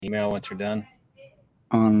email once you're done.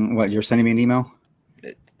 On what? You're sending me an email?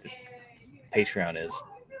 Patreon is.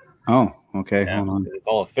 Oh, okay. Yeah, Hold on. it's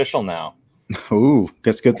all official now. Ooh,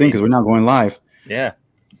 that's a good thing because we're not going live. Yeah.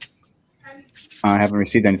 I haven't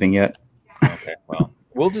received anything yet. Okay, well,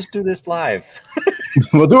 we'll just do this live.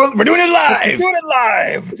 We'll do it. We're doing it live. We're doing it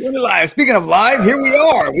live. We're doing it live. Speaking of live, here we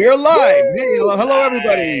are. We are live. Hey, hello,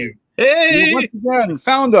 everybody. Hey! You once again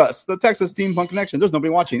found us, the Texas Steampunk Connection. There's nobody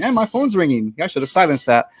watching. And my phone's ringing. I should have silenced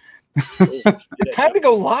that. It's time to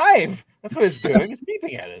go live. That's what it's doing. It's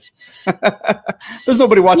beeping at us. There's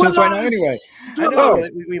nobody watching us right now anyway. I know.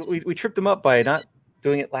 We tripped them up by not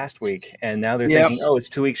doing it last week, and now they're thinking, "Oh, it's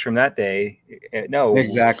 2 weeks from that day." No,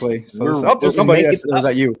 exactly. So there's somebody. Yes, is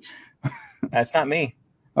that you? That's not me.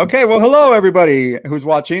 Okay, well, hello everybody who's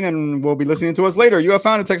watching and will be listening to us later. You have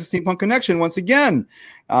found a Texas Steampunk Connection once again.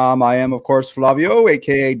 I am, of course, Flavio,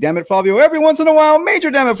 aka Dammit Flavio. Every once in a while, Major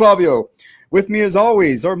Dammit Flavio. With me, as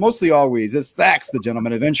always, or mostly always, is Thax, the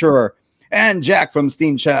Gentleman Adventurer, and Jack from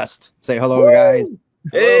Steam Chest. Say hello, guys.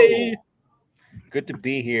 Hey! Good to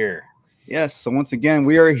be here. Yes, so once again,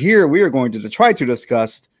 we are here. We are going to try to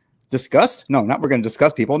discuss? No, not we're going to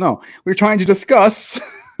discuss people. No, we're trying to discuss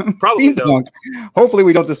Steampunk. Hopefully,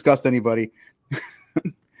 we don't disgust anybody.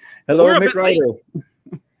 Hello, Mick Ryder.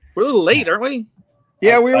 We're a little late, aren't we?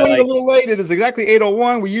 Yeah, we're running a little late. It is exactly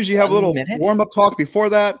 8:01. We usually have a little warm-up talk before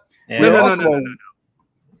that. Yeah. No.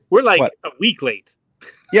 We're like a week late.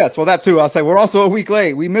 Yes, well, that too. I'll say we're also a week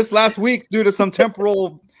late. We missed last week due to some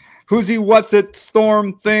temporal who's-he-what's-it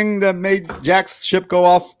storm thing that made Jack's ship go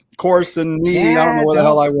off course, and I don't know where the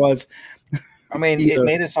hell I was. I mean, it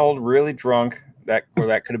made us all really drunk. That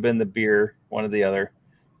could have been the beer, one or the other.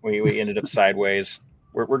 We ended up sideways.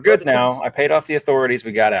 We're good now. I paid off the authorities.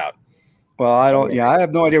 We got out. Well, I don't. Yeah, I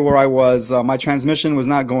have no idea where I was. My transmission was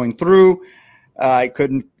not going through. I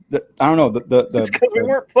couldn't. I don't know. It's because we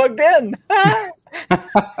weren't plugged in.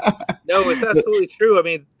 No, it's absolutely true. I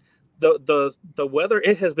mean, the weather,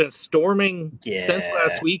 it has been storming since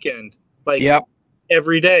last weekend. Like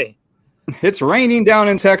every day. It's raining down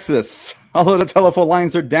in Texas. All of the telephone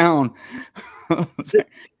lines are down.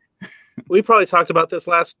 We probably talked about this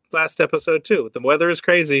last episode too. The weather is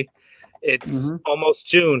crazy. It's almost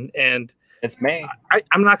June and it's May.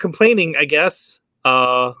 I'm not complaining, I guess.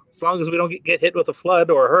 As long as we don't get hit with a flood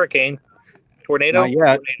or a hurricane, tornado. Not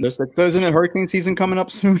yet. Isn't it hurricane season coming up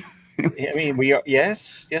soon? I mean, we are.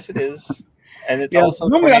 Yes, it is, and it's also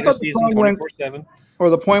tornado season 24/7. Or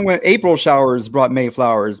the point when April showers brought May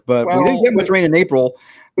flowers, but we didn't get much rain in April.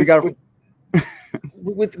 We got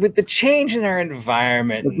with the change in our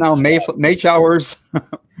environment. It's now May showers.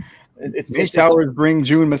 May showers bring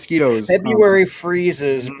June mosquitoes. February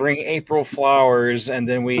freezes bring April flowers, and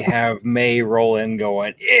then we have May roll in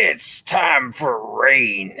going, it's time for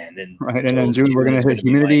rain. And then June we're going to hit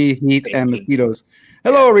humidity, heat, and mosquitoes.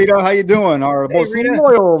 Hello, Rita. How you doing? Our most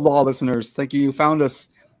loyal of all listeners. Thank you. You found us.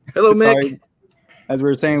 Hello, Mick. As we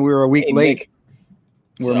were saying, we were a week late.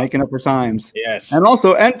 We're making up for times. Yes. And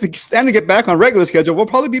also, and to get back on regular schedule, we'll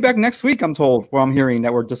probably be back next week, I'm told, what I'm hearing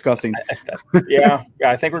that we're discussing. Yeah,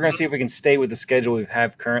 I think we're going to see if we can stay with the schedule we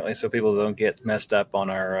have currently so people don't get messed up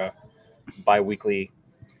on our bi-weekly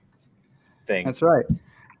thing. That's right.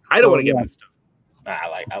 I don't want to get messed up. I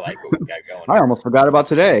like what we got going. I almost forgot about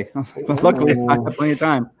today. Luckily, I have plenty of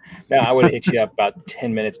time. No, I would have hit you up about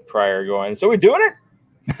 10 minutes prior going, so we're doing it?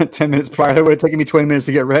 10 minutes prior. It would have taken me 20 minutes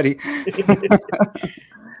to get ready.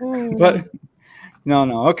 But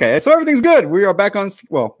no. Okay. So everything's good. We are back on.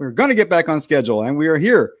 Well, we're going to get back on schedule and we are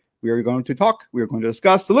here. We are going to talk. We are going to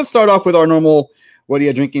discuss. So let's start off with our normal. What are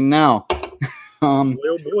you drinking now? Oh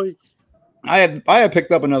boy. I had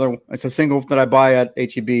picked up another. It's a single that I buy at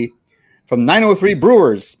HEB from 903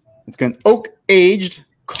 Brewers. It's an oak aged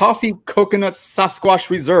coffee coconut Sasquatch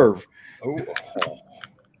Reserve.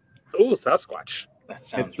 Oh, Sasquatch. That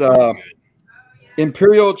sounds it's good.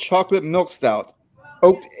 Imperial chocolate milk stout.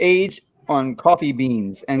 Oak aged on coffee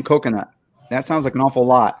beans and coconut. That sounds like an awful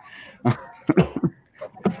lot.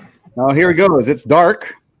 Now here it goes. It's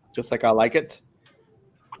dark, just like I like it.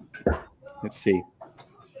 Let's see.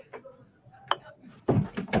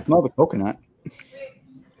 I smell the coconut.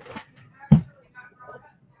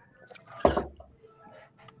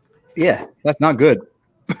 Yeah, that's not good.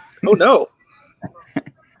 Oh no.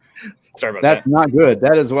 Sorry about that. That's not good.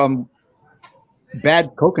 That is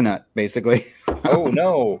bad coconut, basically. Oh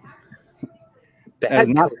no. Bad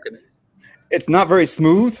coconut. It's not very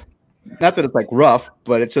smooth. Not that it's like rough,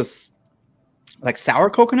 but it's just like sour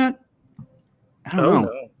coconut. I don't know.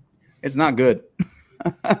 No. It's not good.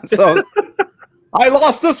 So I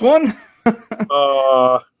lost this one.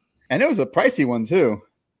 And it was a pricey one too.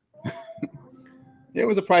 It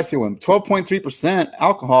was a pricey one. 12.3%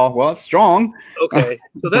 alcohol. Well, it's strong. Okay,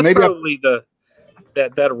 so that's Maybe probably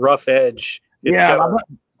that rough edge. It's yeah, got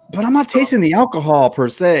but I'm not tasting the alcohol per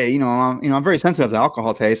se. I'm very sensitive to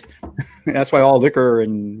alcohol taste. That's why all liquor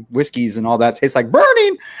and whiskeys and all that tastes like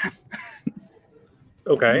burning.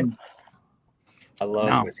 okay. I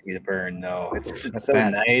love whiskey to burn. No, it's so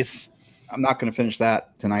bad. nice. I'm not going to finish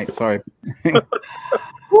that tonight. Sorry.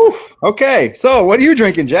 Okay, so what are you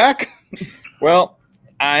drinking, Jack? Well,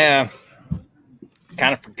 I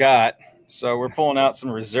kind of forgot. So we're pulling out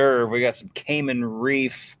some reserve. We got some Cayman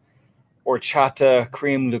Reef horchata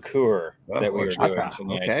cream liqueur that we are doing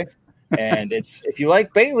tonight. Okay. And it's if you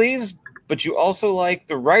like Bailey's, but you also like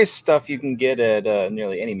the rice stuff you can get at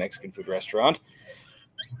nearly any Mexican food restaurant.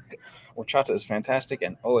 Horchata is fantastic,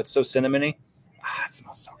 and it's so cinnamony. It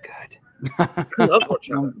smells so good. I love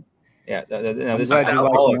horchata. Yeah, this is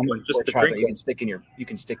alcoholic horchata. You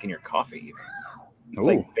can stick in your coffee. It's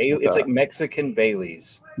it's like Mexican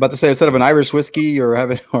Bailey's. About to say, instead of an Irish whiskey or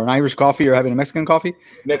an Irish coffee, you're having a Mexican coffee.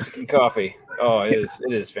 Mexican coffee. Oh, it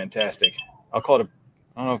is fantastic. I'll call it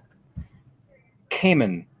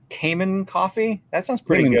Cayman coffee. That sounds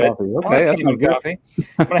pretty good. Coffee. Okay, like Cayman coffee.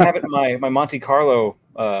 I'm gonna have it in my Monte Carlo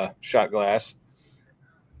shot glass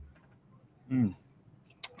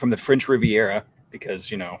from the French Riviera because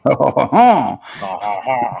yeah,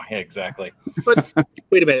 exactly. But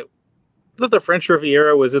wait a minute. I thought the French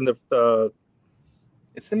Riviera was in the.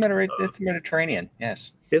 It's the Mediterranean.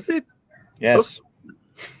 Yes. Is it? Yes.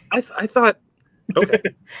 I thought. Okay.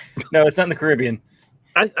 No, it's not in the Caribbean.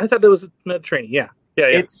 I thought it was Mediterranean. Yeah.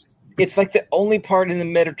 It's like the only part in the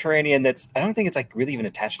Mediterranean I don't think it's like really even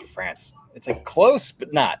attached to France. It's like close,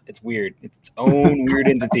 but not. It's weird. It's its own weird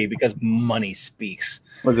entity because money speaks.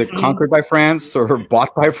 Was it conquered by France or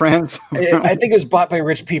bought by France? I think it was bought by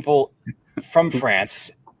rich people from France.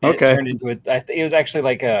 Okay. It turned into it was actually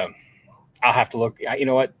like I'll have to look. You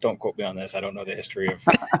know what? Don't quote me on this. I don't know the history of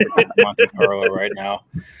Monte Carlo right now.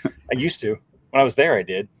 I used to. When I was there, I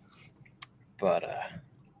did. But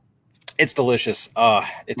it's delicious.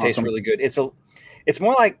 It tastes really good. It's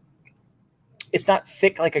more like it's not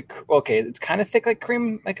thick like it's kind of thick like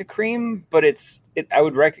a cream, but I'd say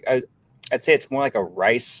it's more like a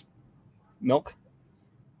rice milk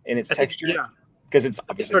in its texture. Yeah. Because it's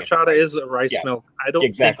obviously horchata is a rice milk. I don't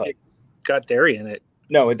think it got dairy in it.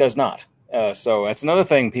 No, it does not. So that's another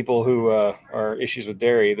thing. People who are issues with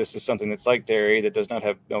dairy. This is something that's like dairy that does not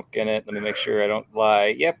have milk in it. Let me make sure I don't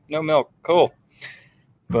lie. Yep, no milk. Cool.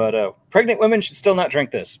 But pregnant women should still not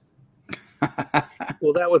drink this.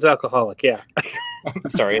 Well, that was alcoholic. Yeah. I'm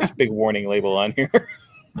sorry. It's a big warning label on here.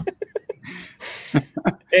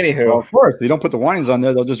 Anywho, well, of course, if you don't put the warnings on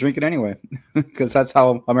there, they'll just drink it anyway, because that's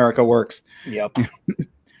how America works. Yep. How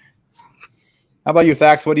about you,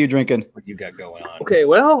 Thax? What are you drinking? What you got going on? Okay,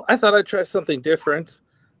 well, I thought I'd try something different.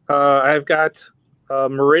 I've got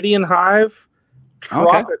Meridian Hive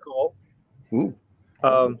Tropical. Okay.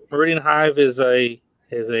 Ooh. Meridian Hive is a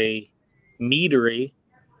meadery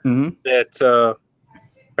that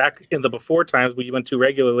back in the before times we went to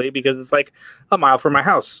regularly because it's like a mile from my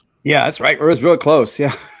house. Yeah, that's right. It was real close.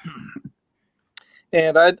 Yeah.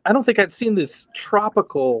 And I don't think I'd seen this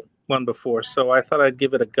tropical one before, so I thought I'd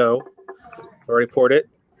give it a go. Already poured it.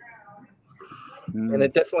 And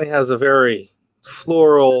it definitely has a very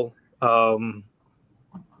floral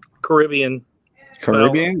Caribbean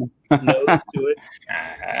nose to it.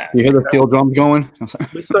 You hear the steel drums going?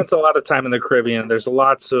 We spent a lot of time in the Caribbean. There's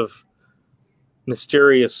lots of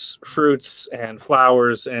mysterious fruits and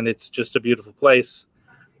flowers, and it's just a beautiful place.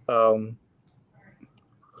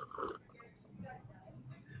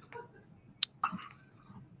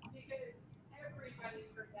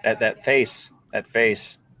 That face.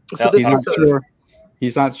 So he's not sure.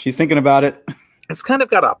 He's not. She's thinking about it. It's kind of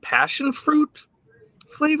got a passion fruit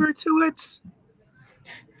flavor to it.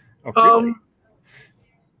 Oh, really?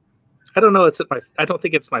 I don't know. I don't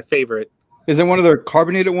think it's my favorite. Is it one of their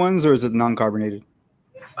carbonated ones or is it non-carbonated?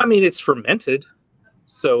 I mean, it's fermented.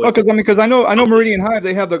 So because I know Meridian Hive,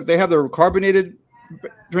 they have their carbonated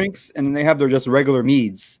drinks and then they have their just regular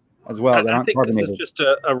meads as well. I think this is just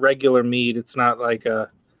a regular mead. It's not like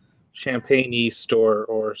a champagne yeast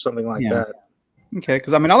or something like that. Okay,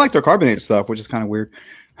 because I mean I like their carbonated stuff, which is kind of weird.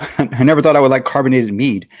 I never thought I would like carbonated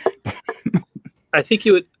mead. I think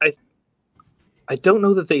you would. I don't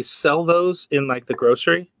know that they sell those in like the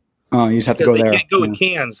grocery. Oh, you just have to go there. They can't go in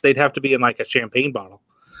cans. They'd have to be in like a champagne bottle.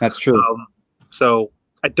 That's true. So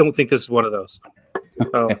I don't think this is one of those.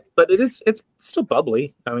 Okay. But it's still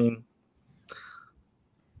bubbly. I mean,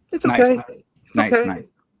 it's okay. Nice.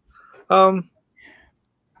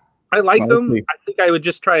 I like Well, them. let's see. I think I would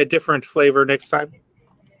just try a different flavor next time.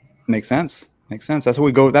 Makes sense. Makes sense. That's what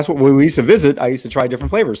we go. That's what we used to visit. I used to try different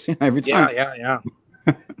flavors every time. Yeah.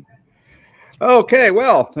 Okay,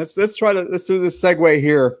 well, let's do this segue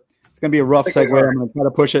here. It's gonna be a rough segue. I'm gonna try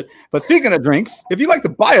to push it. But speaking of drinks, if you'd like to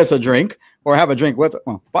buy us a drink or have a drink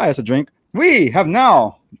buy us a drink, we have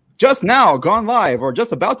just now gone live or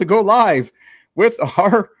just about to go live with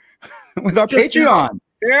our Patreon.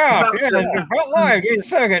 Yeah. Not live. Give me a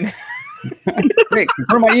second. Hey,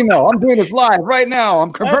 confirm my email. I'm doing this live right now.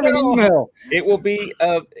 I'm confirming the email. It will be.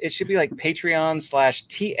 It should be like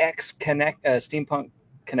Patreon/TX Connect Steampunk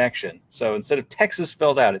Connection. So instead of Texas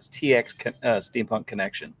spelled out, it's TX Steampunk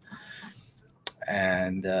Connection.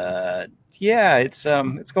 And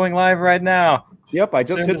it's going live right now. Yep, I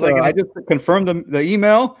just confirmed the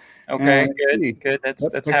email. Okay, good.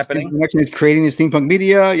 That's happening. Connection is creating the Steampunk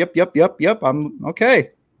Media. Yep. I'm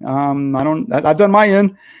okay. I've done my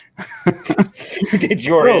end. You did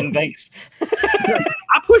your end. Thanks.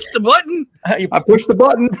 I pushed the button. I pushed the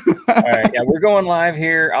button. All right, yeah, we're going live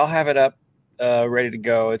here. I'll have it up, ready to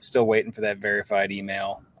go. It's still waiting for that verified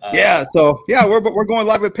email. We're going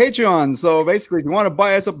live with Patreon. So basically, if you want to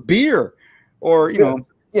buy us a beer, or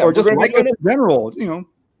or just like us in general,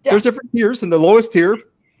 there's different tiers, and the lowest tier,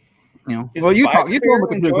 you told me what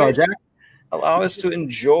the tiers are, Jack. Allow us to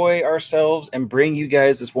enjoy ourselves and bring you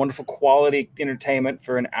guys this wonderful quality entertainment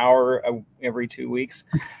for an hour every 2 weeks.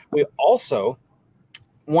 We also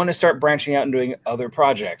want to start branching out and doing other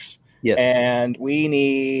projects. Yes. And we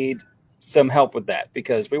need some help with that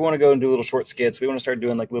because we want to go and do little short skits. We want to start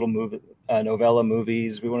doing like little novella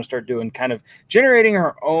movies. We want to start doing kind of generating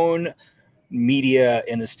our own media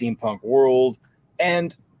in the steampunk world.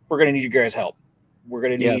 And we're going to need you guys' help. We're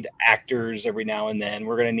going to need actors every now and then.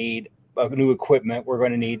 We're going to need new equipment. We're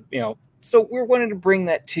going to need, so we're wanting to bring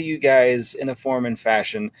that to you guys in a form and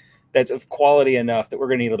fashion that's of quality enough that we're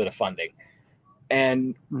going to need a little bit of funding.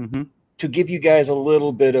 And to give you guys a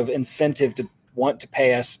little bit of incentive to want to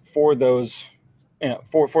pay us for those,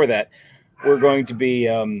 for that, we're going to be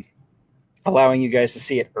allowing you guys to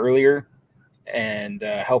see it earlier and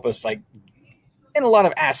help us like in a lot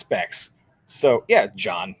of aspects. So yeah,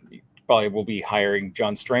 John probably will be hiring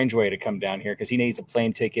John Strangeway to come down here because he needs a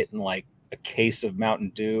plane ticket and like a case of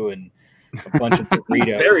Mountain Dew and a bunch of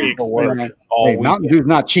Doritos. Very expensive. Hey, Mountain Dew's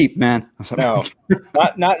not cheap, man. No,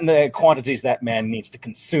 not in the quantities that man needs to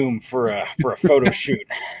consume for a photo shoot.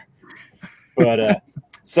 But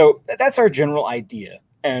so that's our general idea.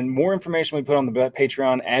 And more information we put on the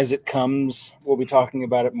Patreon as it comes. We'll be talking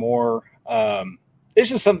about it more. It's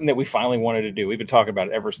just something that we finally wanted to do. We've been talking about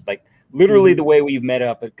it ever like literally the way we've met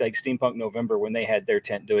up at like Steampunk November when they had their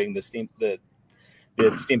tent doing the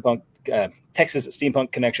Steampunk Texas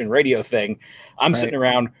Steampunk Connection radio thing. I'm sitting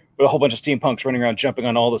around with a whole bunch of steampunks running around, jumping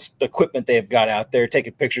on all the equipment they've got out there,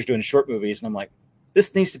 taking pictures, doing short movies, and I'm like,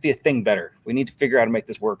 this needs to be a thing better. We need to figure out how to make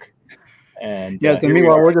this work. And yes, and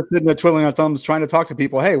meanwhile we're just sitting there twiddling our thumbs, trying to talk to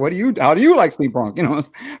people. Hey, how do you like steampunk?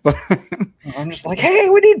 But I'm just like, hey,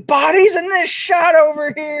 we need bodies in this shot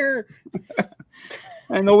over here.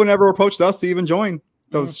 And no one ever approached us to even join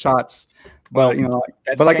those shots. But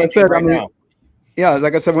but like I said,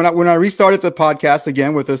 like I said, when I restarted the podcast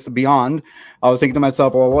again with this Beyond, I was thinking to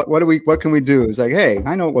myself, well, what can we do? It's like, hey,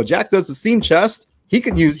 I know. Well, Jack does the steam chest. He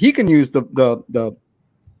can use the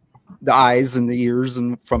eyes and the ears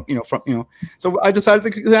and from. So I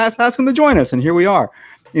decided to ask him to join us, and here we are.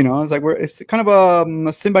 It's like it's kind of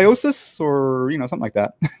a symbiosis or something like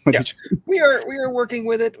that. Yeah. we are working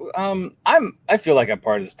with it. I feel like I'm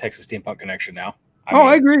part of this Texas Steampunk Connection now.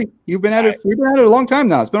 I agree. You've been at it. We've been at it a long time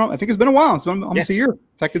now. I think it's been a while. It's been almost a year. In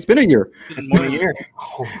fact, it's been a year. It's been a year.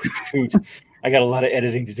 Oh shoot! I got a lot of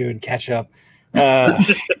editing to do and catch up.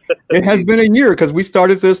 It has been a year because we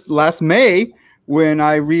started this last May when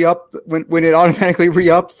I re-upped when it automatically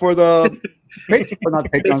re-upped for the. That's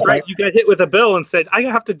right. You got hit with a bill and said, I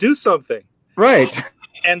have to do something. Right.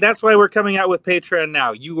 And that's why we're coming out with Patreon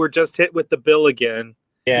now. You were just hit with the bill again.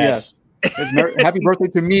 Yes. Happy birthday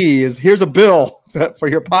to me. Here's a bill for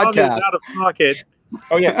your podcast. Out of pocket.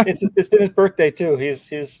 Oh yeah, it's been his birthday too.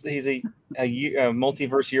 He's a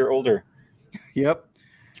multiverse year older. Yep.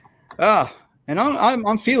 And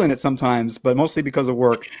I'm feeling it sometimes, but mostly because of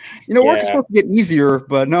work. Work is supposed to get easier,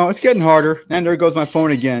 but no, it's getting harder. And there goes my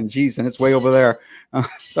phone again. Jeez, and it's way over there.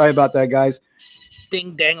 Sorry about that, guys.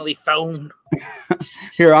 Ding dangly phone.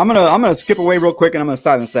 Here, I'm gonna skip away real quick, and I'm gonna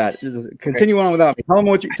silence that. Just continue on without me. Tell them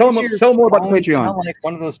more about the Patreon. Sound like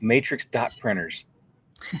one of those Matrix dot printers.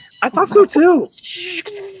 I thought so too.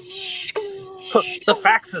 The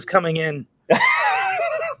fax is coming in.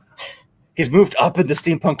 He's moved up in the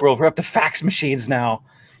steampunk world. We're up to fax machines now.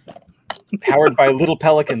 powered by little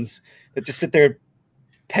pelicans that just sit there and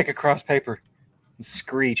peck across paper and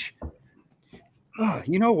screech. Oh,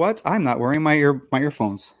 you know what? I'm not wearing my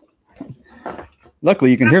earphones.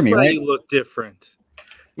 Luckily, you can hear me, right? You look different.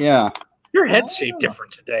 Yeah. Your head's shaped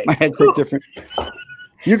different today. My head's shaped different.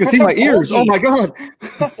 You can see my ears. Oh my god!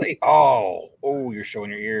 That's like, you're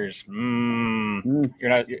showing your ears. You're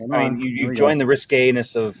not. I mean, you've joined the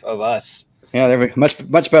risqueness of us. Yeah, they're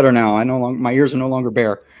much better now. My ears are no longer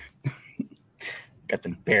bare. Got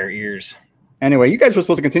them bare ears. Anyway, you guys were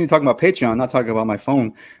supposed to continue talking about Patreon, not talking about my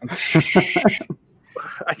phone.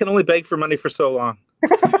 I can only beg for money for so long.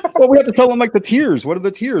 Well, we have to tell them like the tiers. What are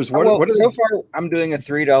the tiers? Far, I'm doing a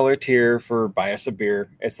 $3 tier for buy us a beer.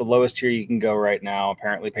 It's the lowest tier you can go right now.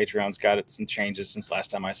 Apparently, Patreon's got some changes since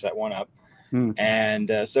last time I set one up. And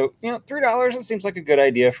so, $3, it seems like a good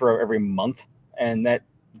idea for every month. And that's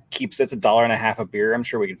 $1.50 a beer. I'm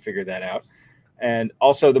sure we can figure that out. And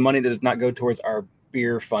also, the money that does not go towards our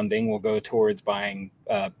beer funding will go towards paying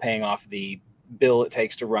off the bill it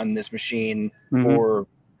takes to run this machine for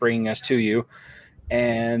bringing us to you,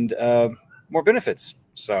 and more benefits.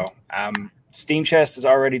 So Steam Chest has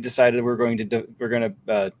already decided we're going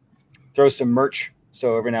to throw some merch.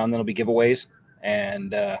 So every now and then there'll be giveaways,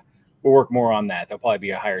 and we'll work more on that. There'll probably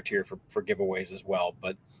be a higher tier for giveaways as well.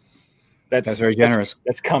 But that's very generous.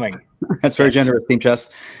 That's coming. That's very generous, Steam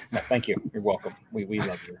Chest. No, thank you. You're welcome. We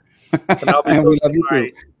love you. And I'll be posting my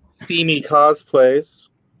steamy cosplays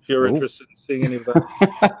if you're interested in seeing any of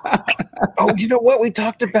that. Oh, you know what? We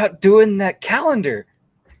talked about doing that calendar.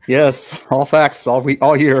 Yes, all facts,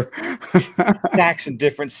 all year. Facts and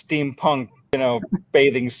different steampunk,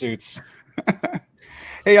 bathing suits.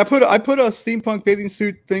 Hey, I put a steampunk bathing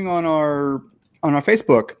suit thing on our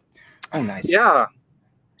Facebook. Oh, nice. Yeah.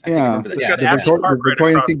 The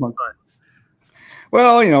Victorian steampunk.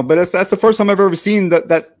 Well, but that's the first time I've ever seen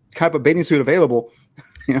that type of bathing suit available.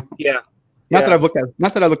 Yeah. Not that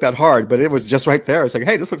I looked that hard, but it was just right there. It's like,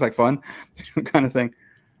 hey, this looks like fun, kind of thing.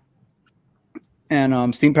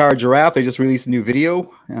 And Steam Powered Giraffe, they just released a new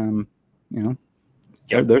video. They're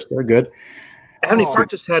good. Anthony Park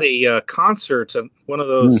just had a concert, one of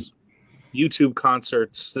those YouTube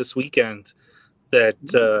concerts this weekend that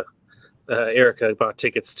Erica bought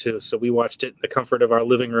tickets to. So we watched it in the comfort of our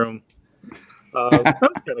living room.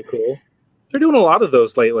 That's kind of cool. They're doing a lot of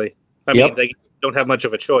those lately. I mean, they don't have much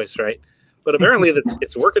of a choice, right? But apparently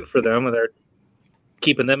it's working for them, and they're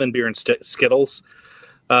keeping them in beer and Skittles.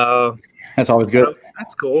 That's always good.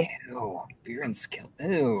 That's cool. Ew, beer and Skittles.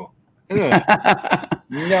 Ew.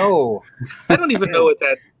 No. I don't even know what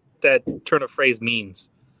that turn of phrase means.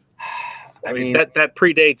 I mean, that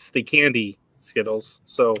predates the candy Skittles.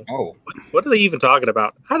 So what are they even talking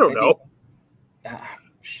about? I don't know.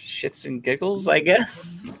 Shits and giggles, I guess.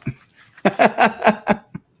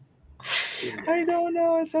 I don't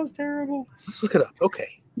know. It sounds terrible. Let's look it up. Okay.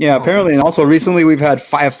 Yeah, apparently. And also recently we've had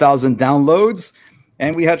 5,000 downloads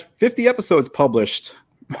and we had 50 episodes published.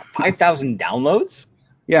 5,000 downloads?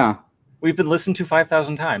 Yeah. We've been listened to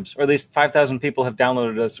 5,000 times, or at least 5,000 people have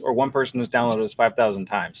downloaded us, or one person has downloaded us 5,000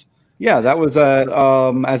 times. Yeah, that was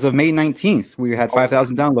as of May 19th. We had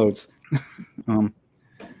 5,000 downloads.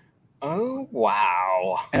 Oh,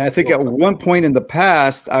 wow. And I think at one point in the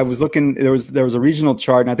past, I was looking, there was a regional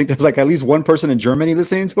chart, and I think there's like at least one person in Germany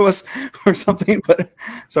listening to us or something. But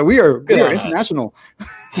so we are international.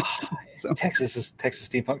 Texas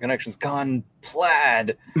Steampunk Connection's gone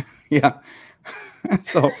plaid. Yeah.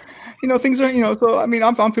 So, things are, so I mean,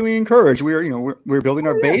 I'm feeling encouraged. We're building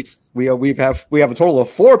our base. We have a total of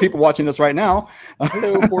 4 people watching us right now.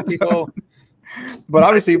 Hello, 4 people. But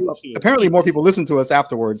obviously, apparently, more people listen to us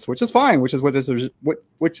afterwards, which is fine. Which is what this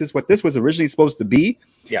was originally supposed to be.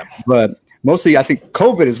 Yeah. But mostly, I think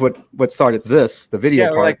COVID is what started this. The video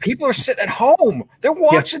part. Like people are sitting at home. They're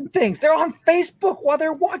watching things. They're on Facebook while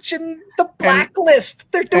they're watching The Blacklist.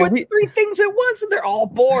 They're doing 3 things at once, and they're all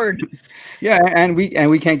bored. Yeah, and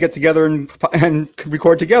we can't get together and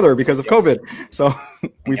record together because of COVID. So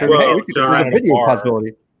we figured, hey, there's a video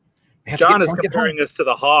possibility. John is comparing us to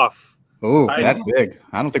the Hoff. Oh, that's big.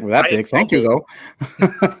 I don't think we're that big. Thank you, though.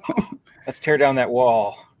 Let's tear down that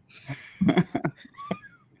wall.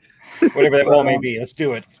 Whatever that wall may be, let's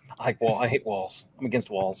do it. I hate walls. I'm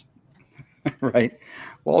against walls. Right.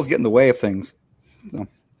 Walls get in the way of things. So.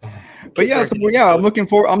 But I'm looking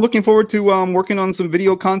forward to working on some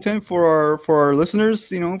video content for our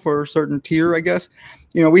listeners, for a certain tier, I guess.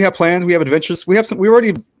 We have plans, we have adventures. We already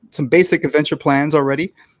have some basic adventure plans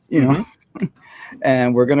already,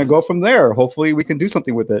 and we're going to go from there. Hopefully we can do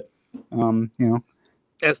something with it.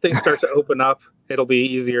 As things start to open up, it'll be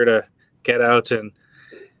easier to get out and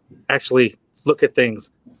actually look at things,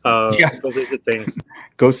 go visit things,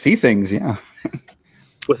 go see things. Yeah,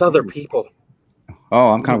 with other people. Oh,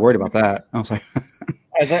 I'm kind of worried about that. I'm sorry.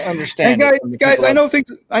 As I understand, guys, I know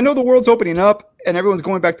things. I know the world's opening up and everyone's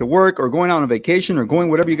going back to work or going out on vacation or going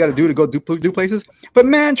whatever you got to do do places. But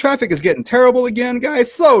man, traffic is getting terrible again,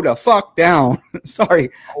 guys. Slow the fuck down. Sorry,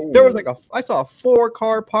 there was I saw a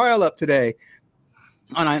 4-car pileup today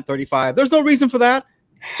on I-35. There's no reason for that.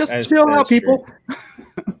 Just chill out, people.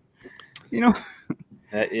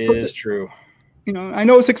 That is true. I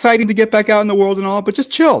know it's exciting to get back out in the world and all, but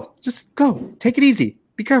just chill. Just go. Take it easy.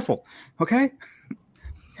 Be careful. Okay?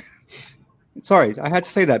 Sorry, I had to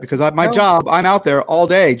say that because my job, I'm out there all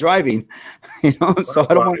day driving. So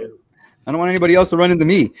I don't want anybody else to run into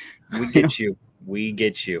me. We get you. We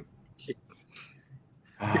get you. You're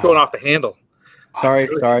going off the handle. Sorry.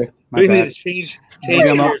 We need to change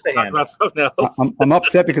I'm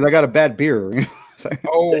upset because I got a bad beer.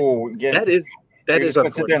 That is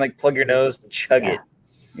just sit there and plug your nose and chug it.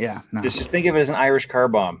 Yeah. No. Just think of it as an Irish car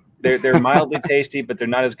bomb. They're mildly tasty, but they're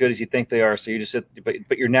not as good as you think they are. So you just sit,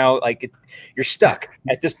 but you're now you're stuck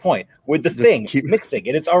at this point with the thing mixing,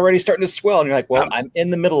 and it's already starting to swell. And you're like, well, I'm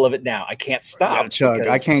in the middle of it now. I can't stop. Chug.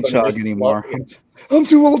 I can't chug anymore. I'm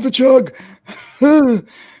too old to chug.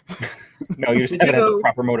 No, you just haven't had the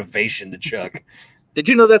proper motivation to chug. Did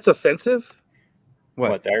you know that's offensive?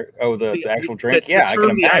 What? The actual drink? Yeah, I can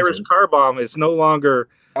imagine. The Irish car bomb is no longer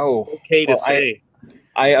okay to say.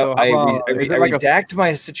 I redact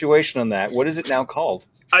my situation on that. What is it now called?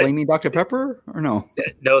 Flaming Dr. Pepper or no?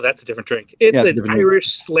 No, that's a different drink. It's an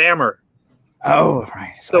Irish slammer. Oh,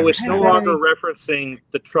 right. So it's no longer referencing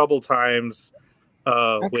the troubled times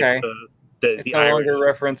with it's the no Irish. longer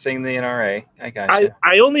referencing the NRA. I gotcha.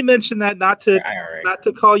 I only mentioned that not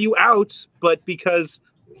to call you out, but because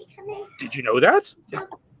did you know that?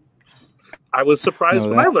 I was surprised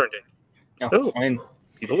when I learned it. I mean,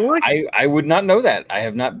 I would not know that. I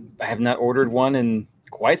have not ordered one in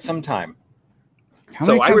quite some time.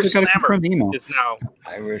 So Irish Slammer is now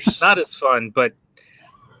Irish, not as fun, but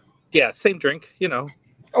yeah, same drink.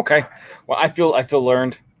 Okay. Well, I feel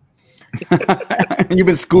learned. You've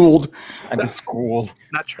been schooled. I've been schooled.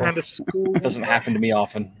 Not trying to school. It doesn't happen to me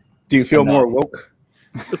often. Do you feel more woke?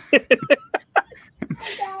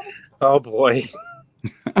 Oh boy.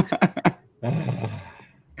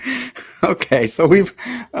 Okay, so we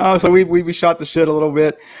shot the shit a little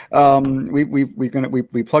bit.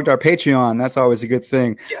 We plugged our Patreon. That's always a good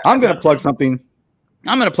thing. Yeah, I'm gonna plug something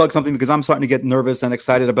because I'm starting to get nervous and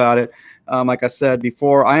excited about it. Like I said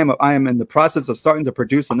before, I am in the process of starting to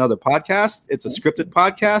produce another podcast. It's a scripted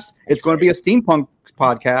podcast. It's going to be a steampunk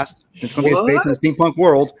podcast. It's going to be a space in the steampunk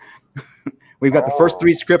world. We've got the first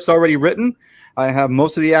 3 scripts already written. I have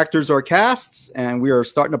most of the actors are casts, and we are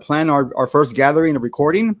starting to plan our first gathering of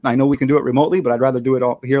recording. I know we can do it remotely, but I'd rather do it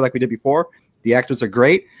all here like we did before. The actors are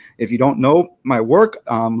great. If you don't know my work,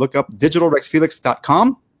 look up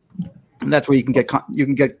digitalrexfelix.com. And that's where you can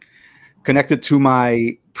get connected to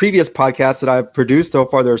my previous podcasts that I've produced. So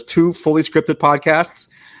far, there's 2 fully scripted podcasts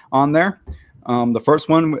on there. The first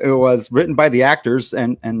one, it was written by the actors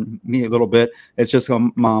and me a little bit. It's just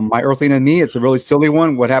My Earthling and Me. It's a really silly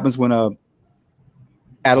one. What happens when a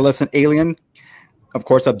adolescent alien, of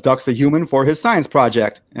course, abducts a human for his science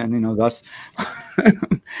project, and thus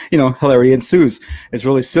hilarity ensues. It's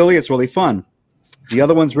really silly. It's really fun. The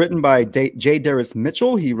other one's written by J. Darris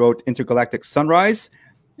Mitchell. He wrote Intergalactic Sunrise,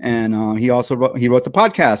 and he wrote the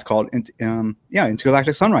podcast called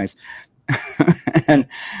Intergalactic Sunrise. And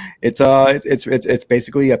it's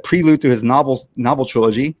basically a prelude to his novel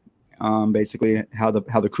trilogy. Basically, how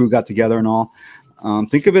the crew got together and all.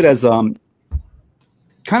 Think of it as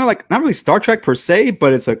kind of like not really Star Trek per se,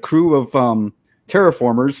 but it's a crew of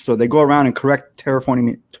terraformers. So they go around and correct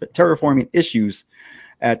terraforming issues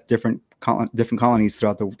at different colonies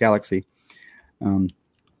throughout the galaxy. So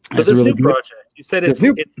this new project, you said it's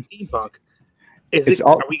steampunk.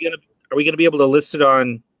 Are we gonna be able to list it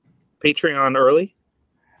on Patreon early?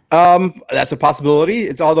 That's a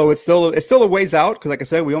possibility. Although it's still a ways out because, like I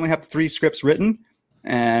said, we only have 3 scripts written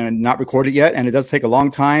and not recorded yet, and it does take a long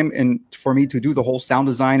time for me to do the whole sound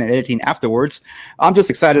design and editing afterwards. I'm just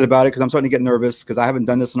excited about it because I'm starting to get nervous because I haven't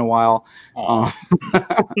done this in a while,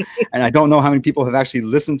 and I don't know how many people have actually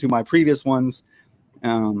listened to my previous ones.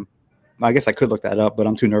 I guess I could look that up, but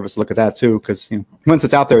I'm too nervous to look at that too because once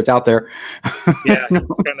it's out there, it's out there. Yeah, it's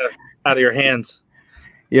kind of out of your hands.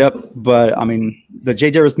 Yep, but I mean, the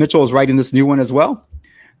J. Darris Mitchell is writing this new one as well.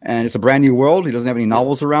 And it's a brand new world. He doesn't have any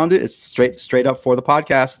novels around it. It's straight up for the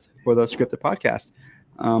podcast, for the scripted podcast.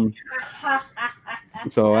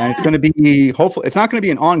 So, and it's going to be hopefully it's not going to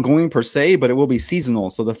be an ongoing per se, but it will be seasonal.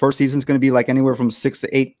 So the first season is going to be like anywhere from 6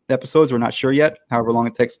 to 8 episodes. We're not sure yet. However long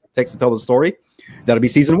it takes to tell the story, that'll be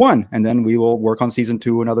season 1, and then we will work on season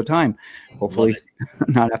 2 another time. Hopefully,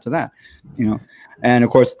 not after that. And of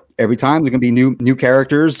course, every time there's going to be new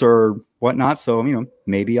characters or whatnot. So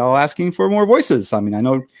maybe I'll asking for more voices. I mean, I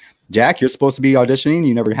know. Jack, you're supposed to be auditioning.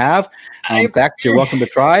 You never have. Zach, you're welcome to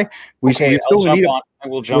try. I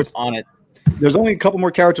will jump on it. There's only a couple more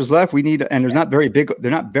characters left. We need, and they're not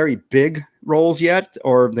very big roles yet,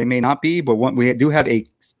 or they may not be. But we do have a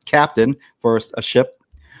captain for a ship.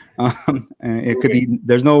 And it could be.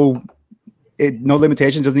 There's no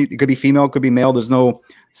limitations. It could be female. It could be male. There's no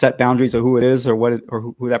set boundaries of who it is or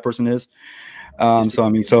who that person is. So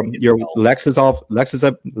your Lex is off. Lex is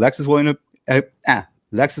willing to.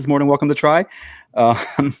 Lex is more than welcome to try,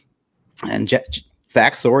 and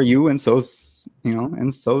Thax, so are you, and so's my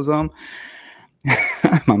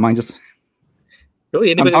mind just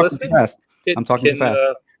really anybody I'm listening? I'm talking too fast.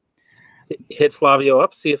 Hit Flavio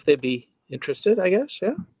up, see if they'd be interested. I guess,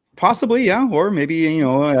 yeah, possibly, yeah, or maybe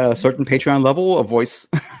a certain Patreon level, a voice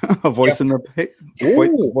in the voice in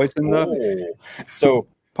the so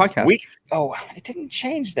podcast. It didn't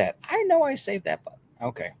change that. I know I saved that button.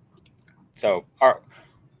 Okay, so our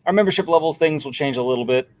membership levels, things will change a little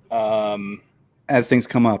bit as things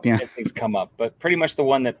come up. Yeah, as things come up. But pretty much the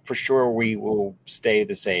one that for sure we will stay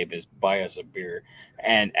the same is buy us a beer.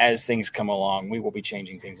 And as things come along, we will be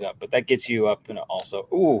changing things up. But that gets you up, and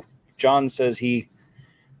also, John says he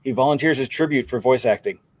volunteers as tribute for voice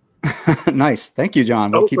acting. Nice, thank you,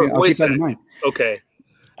 John. I'll keep that in mind. Okay.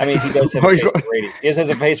 I mean, he does have a face for radio. He has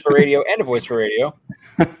a face for radio and a voice for radio.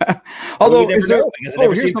 Although, because I've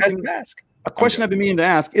never seen Past the Mask. A question I've been meaning to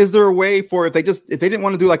ask: is there a way for if they didn't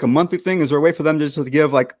want to do like a monthly thing? Is there a way for them just to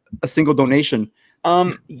give like a single donation?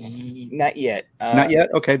 Not yet. Not yet.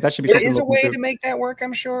 Okay, that should be. There is a way to make that work,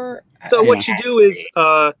 I'm sure. So what you do is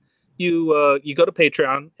you go to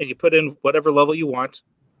Patreon and you put in whatever level you want,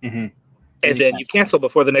 and then you cancel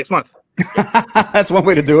before the next month. That's one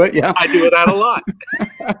way to do it. Yeah, I do that a lot.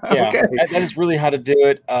 Yeah, okay. That is really how to do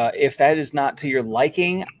it. If that is not to your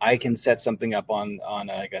liking, I can set something up on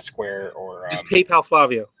like a Square or just PayPal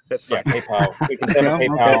Flavio. That's fine. PayPal. We can set up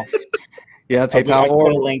PayPal. Okay. Yeah,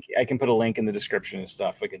 PayPal. I can put a link in the description and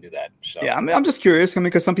stuff. We can do that. So. Yeah, I'm just curious.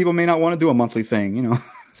 because some people may not want to do a monthly thing. No,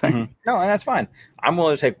 and that's fine. I'm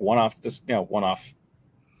willing to take one-off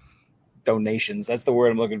donations. That's the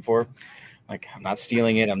word I'm looking for. Like, I'm not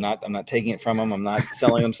stealing it. I'm not taking it from them. I'm not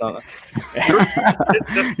selling them something.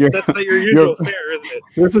 That's not your usual fare, isn't it?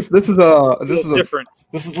 This is a difference.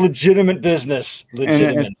 This is legitimate business.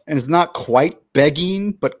 And it's not quite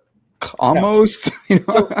begging, but almost.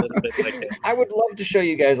 So, I would love to show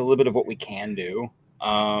you guys a little bit of what we can do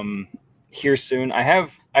here soon. I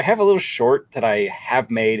have a little short that I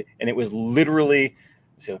have made, and it was literally.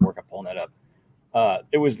 Let's see, I'll work on pulling that up.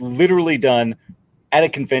 It was literally done at a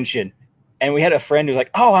convention. And we had a friend who's like,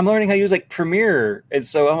 I'm learning how to use like Premiere. And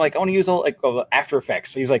so I'm like, I want to use all like After Effects.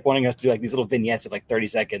 So he's like wanting us to do like these little vignettes of like 30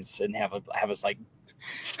 seconds and have us like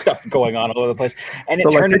stuff going on all over the place. And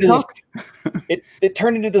it turned into this, it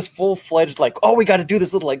turned into this full-fledged like, we got to do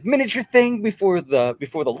this little like miniature thing before the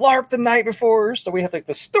LARP the night before. So we have like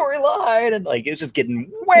the storyline, and like it was just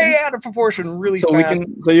getting way out of proportion really fast.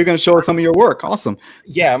 So you're going to show us some of your work. Awesome.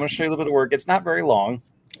 Yeah, I'm going to show you a little bit of work. It's not very long.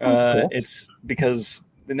 Cool. It's because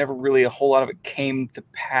never really a whole lot of it came to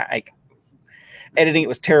pass. Like, editing it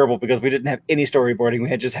was terrible because we didn't have any storyboarding. We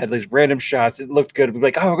had these random shots. It looked good. We'd be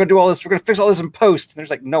like, we're gonna do all this. We're gonna fix all this in post. And there's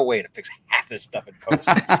like no way to fix half this stuff in post.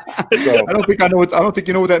 So, I don't think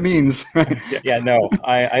you know what that means. Yeah, no.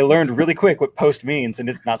 I learned really quick what post means, and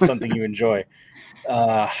it's not something you enjoy.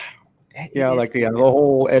 The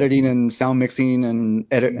whole editing and sound mixing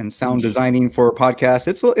and sound designing for podcasts.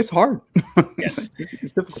 It's hard. Yes,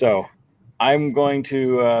 it's difficult. So I'm going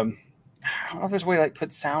to. I don't know if there's a way to like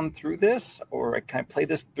put sound through this, or can I play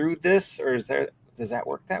this through this, or does that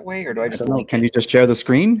work that way, or do I just? Can you just share the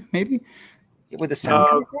screen, maybe? With the sound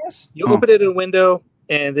coming across? You open it in a window,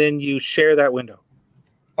 and then you share that window.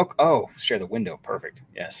 Share the window. Perfect.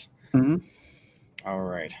 Yes. Mm-hmm. All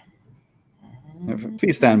right.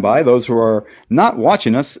 Please stand by. Those who are not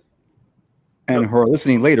watching us and who are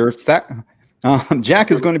listening later,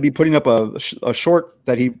 Jack is going to be putting up a short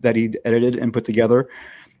that he edited and put together,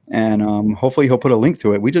 and hopefully he'll put a link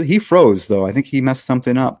to it. He froze though. I think he messed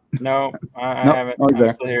something up. No, I haven't.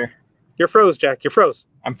 I'm still here. You're froze, Jack. You're froze.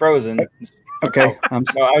 I'm frozen. Okay. I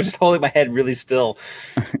was just holding my head really still.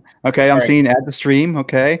 Okay, I'm seeing add the stream.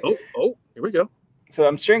 Okay. Oh, here we go. So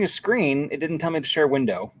I'm sharing a screen. It didn't tell me to share a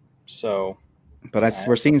window. So but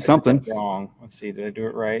we're seeing something wrong. Let's see. Did I do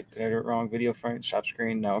it right? Did I do it wrong? Video front, shop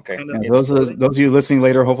screen. No. Okay. Yeah, those of you listening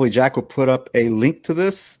later, hopefully Jack will put up a link to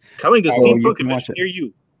this. Coming to Steampunk Convention near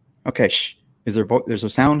you. Okay. Shh. Is there? There's a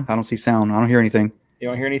sound? I don't see sound. I don't hear anything. You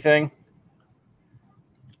don't hear anything?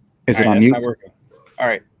 Is it on mute? Not working. All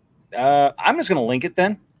right. I'm just gonna link it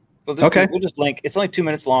then. We'll just link. It's only 2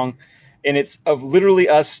 minutes long, and it's of literally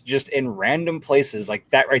us just in random places. Like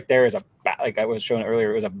that right there is like I was showing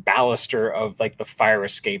earlier. It was a baluster of like the fire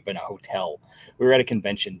escape in a hotel. We were at a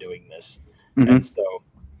convention doing this, and so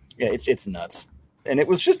yeah, it's nuts, and it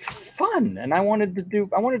was just fun. And I want to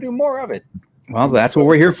do more of it. Well, that's what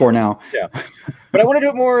we're here for now. Yeah, but I want to do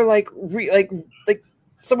it more like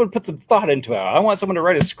someone put some thought into it. I want someone to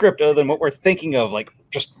write a script other than what we're thinking of, like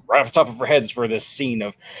just right off the top of our heads for this scene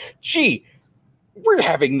of, gee, we're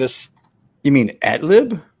having this. You mean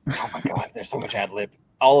ad-lib? Oh my God, there's so much ad-lib.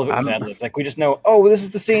 All of it was ad-libs. Like we just know, oh, this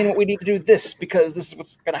is the scene. What we need to do this because this is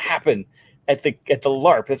what's going to happen at the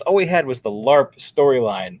LARP. That's all we had was the LARP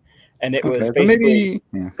storyline, and it was basically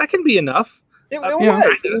that can be enough. It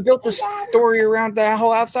was. We built the story around the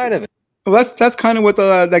whole outside of it. Well, that's kind of what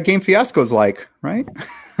that game Fiasco is like, right?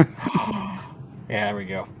 Yeah, there we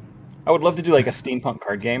go. I would love to do like a steampunk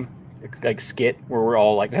card game, like skit, where we're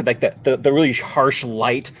all like the really harsh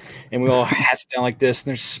light, and we all have hats down like this, and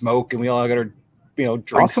there's smoke, and we all got our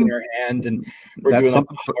drinks in our hand, and we're doing like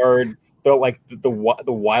hard,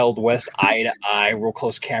 the Wild West eye to eye, real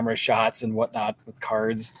close camera shots and whatnot with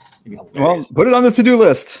cards. Well, put it on the to-do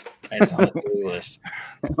list. It's on the to-do list.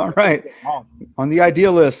 All right. On the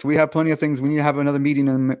idea list, we have plenty of things. We need to have another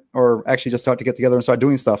meeting or actually just start to get together and start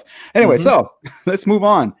doing stuff. Anyway, so let's move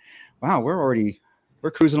on. Wow,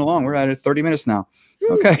 we're cruising along. We're at 30 minutes now.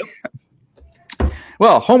 Okay.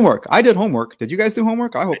 Well, homework. I did homework. Did you guys do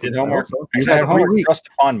homework? I did homework. So. I had homework thrust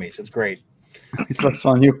upon me, so it's great. Thrust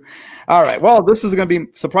on you. All right. Well, this is going to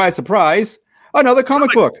be surprise, another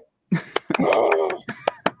comic book.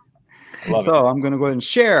 So I'm going to go ahead and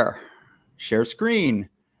share screen.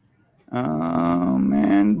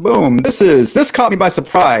 And boom. This caught me by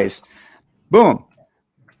surprise. Boom.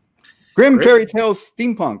 Grimm Fairy Tales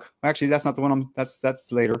Steampunk. Actually, that's not the one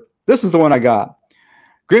that's later. This is the one I got.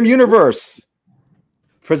 Grimm Universe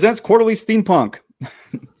presents Quarterly Steampunk.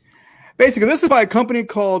 Basically, this is by a company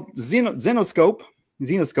called Zenoscope.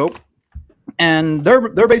 And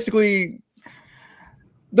they're basically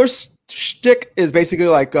their shtick is basically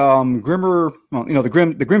like Grimmer,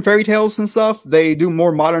 the Grimm fairy tales and stuff. They do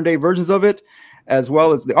more modern day versions of it, as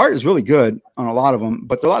well as the art is really good on a lot of them,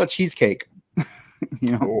 but there's a lot of cheesecake.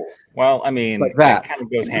 Well, I mean, like that kind of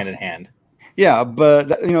goes hand in hand. Yeah, but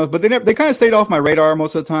they kind of stayed off my radar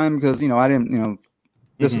most of the time because I didn't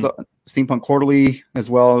this is the Steampunk Quarterly as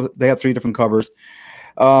well. They have 3 different covers.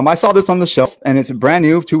 I saw this on the shelf, and it's brand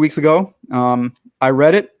new 2 weeks ago. I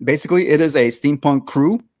read it. Basically, it is a steampunk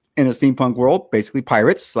crew in a steampunk world, basically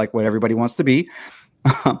pirates, like what everybody wants to be.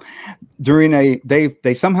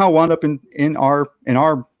 They somehow wound up in our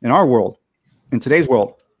world, in today's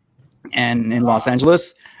world, and in Los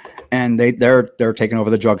Angeles, and they're taking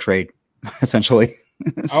over the drug trade, essentially.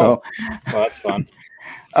 So, well, that's fun.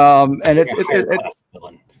 And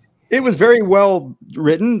it was very well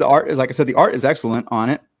written. The art is, like I said, the art is excellent on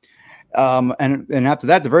it. And after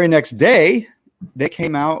that, the very next day, they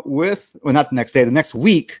came out with, well, not the next day, the next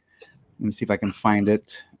week. Let me see if I can find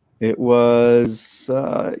it. It was,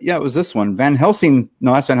 it was this one. Van Helsing.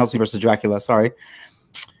 No, that's Van Helsing versus Dracula. Sorry.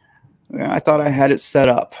 I thought I had it set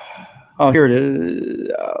up. Oh, here it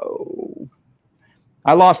is. Oh,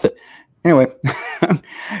 I lost it. Anyway,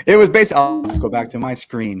 it was basically, I'll just go back to my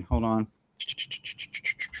screen. Hold on.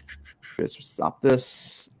 Let's stop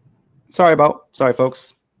this. Sorry,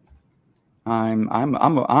 folks. I'm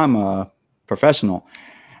a professional.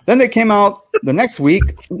 Then they came out the next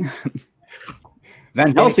week.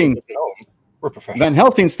 Van Helsing. We're professional. Van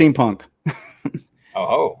Helsing Steampunk.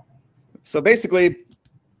 Oh. So basically,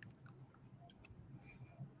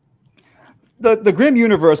 the Grimm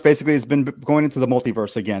universe basically has been going into the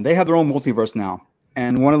multiverse again. They have their own multiverse now,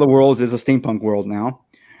 and one of the worlds is a steampunk world now.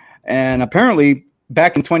 And apparently,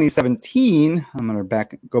 back in 2017, I'm going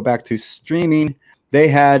to go back to streaming. They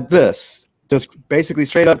had this, just basically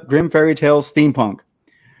straight up Grimm Fairy Tales Steampunk,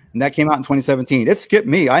 and that came out in 2017. It skipped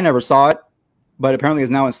me. I never saw it, but apparently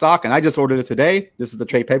it's now in stock, and I just ordered it today. This is the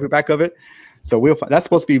trade paperback of it. So that's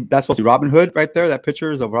supposed to be Robin Hood right there. That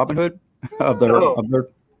picture is of Robin Hood of their.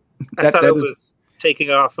 I thought it was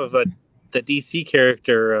taking off of the DC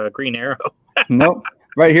character Green Arrow. Nope.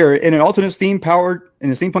 Right here, in an alternate steam-powered,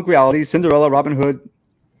 in a steampunk reality, Cinderella, Robin Hood,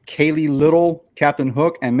 Kaylee Little, Captain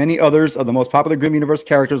Hook, and many others of the most popular Grimm universe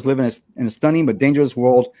characters live in a stunning but dangerous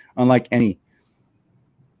world unlike any.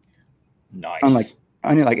 Nice.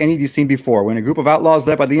 Unlike any you've seen before, when a group of outlaws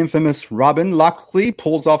led by the infamous Robin Lockley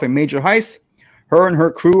pulls off a major heist, her and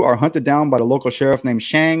her crew are hunted down by the local sheriff named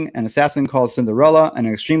Shang, an assassin called Cinderella, and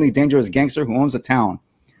an extremely dangerous gangster who owns the town,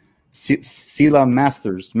 Celia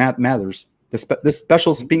Mathers. This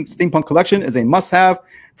special steampunk collection is a must-have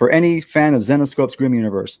for any fan of Zenescope's Grim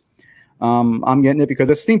Universe. I'm getting it because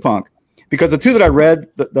it's steampunk. Because the two that I read,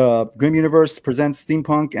 the Grim Universe Presents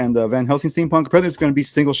Steampunk and the Van Helsing Steampunk, apparently it's going to be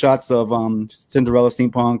single shots of Cinderella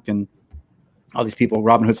Steampunk and all these people,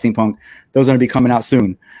 Robin Hood Steampunk. Those are going to be coming out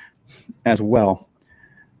soon as well.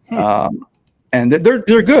 And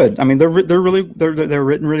they're good. I mean, they're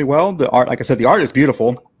written really well. The art, like I said, the art is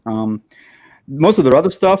beautiful. Most of their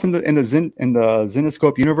other stuff in the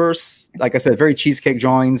Zenescope universe, like I said, very cheesecake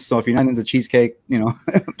drawings. So if you're not into cheesecake, you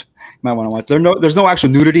might want to watch. There's no actual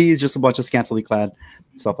nudity. It's just a bunch of scantily clad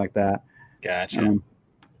stuff like that. Gotcha.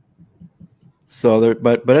 So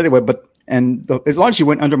but anyway, it largely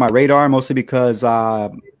went under my radar mostly because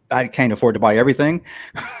I can't afford to buy everything,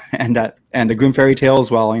 and the Grim Fairy Tales.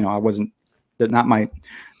 Well, I wasn't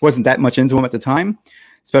that much into them at the time,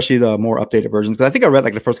 especially the more updated versions. Because I think I read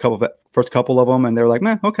like the first couple of them, and they were like,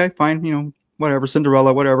 "Meh, okay, fine, whatever,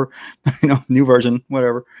 Cinderella, whatever, new version,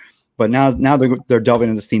 whatever." But now they're delving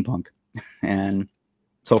into steampunk, and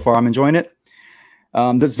so far I'm enjoying it.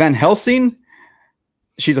 This Van Helsing,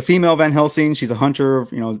 she's a female Van Helsing. She's a hunter,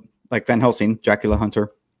 like Van Helsing, Dracula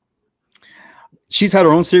hunter. She's had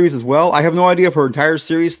her own series as well. I have no idea if her entire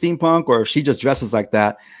series steampunk or if she just dresses like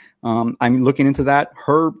that. I'm looking into that.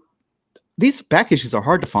 These back issues are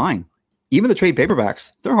hard to find. Even the trade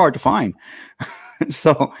paperbacks, they're hard to find.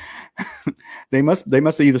 So they must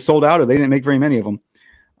have either sold out or they didn't make very many of them.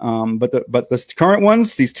 But the current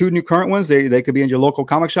ones, these two new current ones, they could be in your local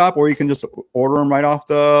comic shop, or you can just order them right off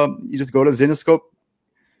you just go to Zenescope.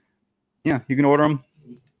 Yeah, you can order them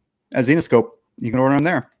at Zenescope. You can order them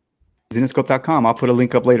there. Zenescope.com. I'll put a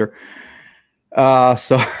link up later. But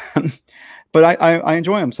I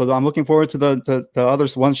enjoy them. So I'm looking forward to the other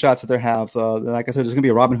one shots that they have. Like I said, there's going to be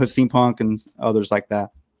a Robin Hood Steampunk and others like that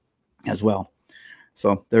as well.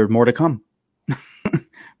 So there's more to come.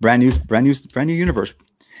 brand new universe.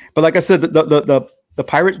 But like I said, the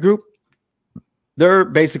pirate group, they're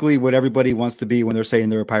basically what everybody wants to be when they're saying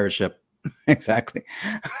they're a pirate ship. Exactly.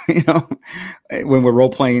 When we're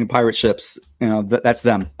role playing pirate ships, that's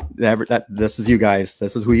them. This is you guys.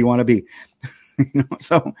 This is who you want to be.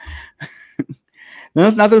 So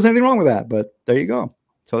not that there's anything wrong with that, but there you go.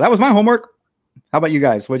 So that was my homework. How about you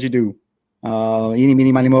guys? What'd you do? Eeny,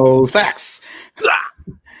 meeny, miny, mo, facts.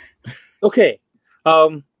 Okay.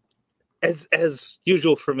 As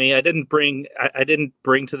usual for me, I didn't bring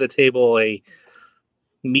to the table a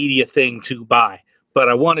media thing to buy, but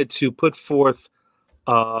I wanted to put forth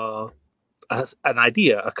an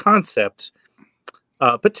idea, a concept,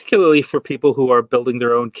 particularly for people who are building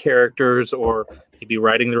their own characters or maybe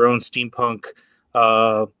writing their own steampunk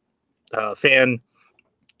fan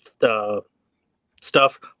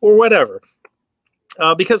stuff or whatever.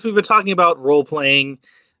 Because we've been talking about role playing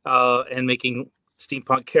and making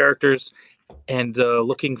steampunk characters and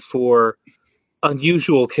looking for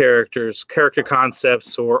unusual character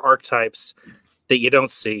concepts or archetypes that you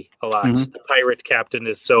don't see a lot. Mm-hmm. The pirate captain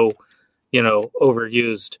is so,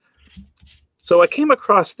 overused. So I came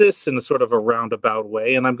across this in a sort of a roundabout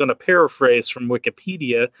way, and I'm going to paraphrase from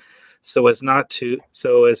Wikipedia so as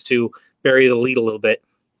to bury the lead a little bit.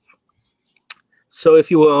 So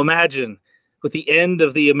if you will imagine, with the end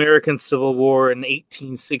of the American Civil War in the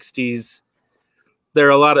 1860s, there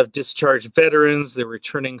are a lot of discharged veterans. They're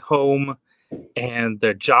returning home, and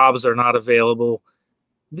their jobs are not available.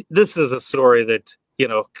 This is a story that,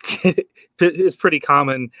 is pretty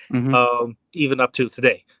common, mm-hmm. Even up to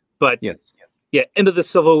today. But yes. Yeah, end of the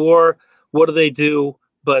Civil War, what do?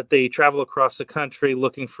 But they travel across the country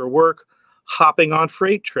looking for work, hopping on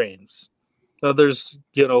freight trains. Others,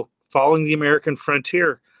 following the American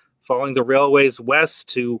frontier, following the railways west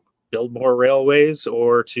to build more railways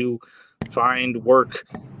or to find work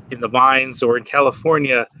in the mines or in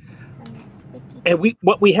California. And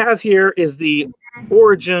what we have here is the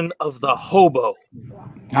origin of the hobo.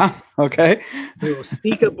 Okay. Who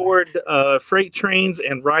sneak aboard freight trains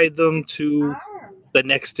and ride them to the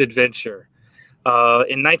next adventure.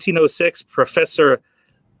 In 1906, Professor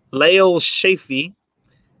Lael Chaffee,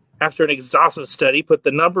 after an exhaustive study, put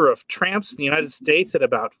the number of tramps in the United States at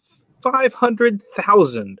about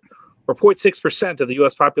 500,000, or 0.6% of the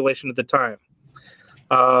U.S. population at the time.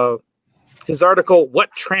 His article,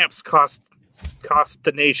 "What Tramps Cost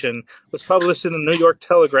the Nation," was published in the New York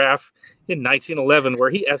Telegraph in 1911, where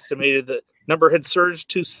he estimated the number had surged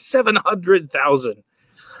to 700,000.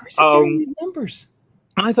 Where's he getting these numbers?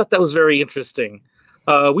 I thought that was very interesting.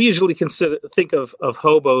 We usually think of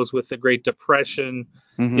hobos with the Great Depression,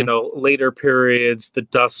 later periods, the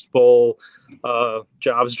Dust Bowl,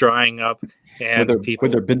 jobs drying up, and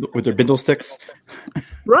with their bindle sticks.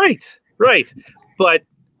 Right. But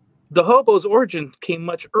the hobo's origin came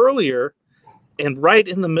much earlier, and right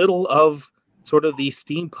in the middle of sort of the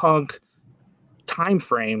steampunk time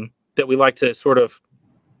frame that we like to sort of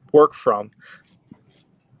work from,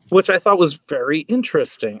 which I thought was very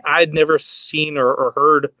interesting. I'd never seen or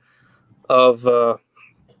heard of,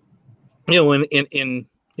 in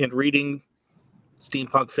reading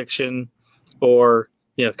steampunk fiction, or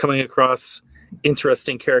coming across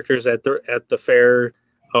interesting characters at the fair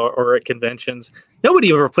or at conventions.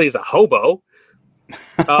 Nobody ever plays a hobo.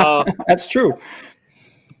 That's true.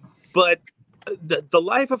 But the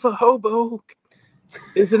life of a hobo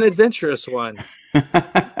is an adventurous one.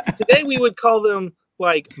 Today we would call them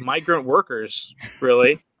like migrant workers,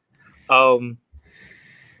 really. A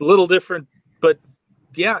little different, but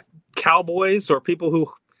yeah, cowboys or people who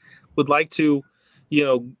would like to,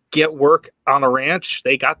 get work on a ranch.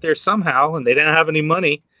 They got there somehow and they didn't have any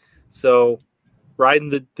money. So riding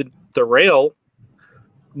the rail,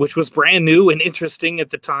 which was brand new and interesting at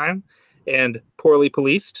the time and poorly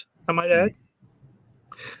policed, I might add.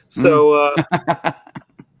 So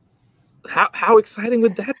how exciting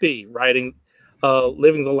would that be, living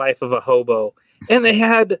the life of a hobo? And they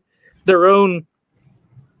had their own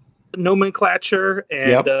nomenclature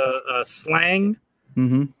and slang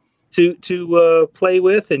to play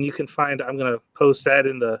with, and you can find. I'm going to post that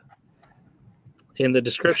in the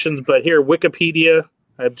descriptions. But here, Wikipedia,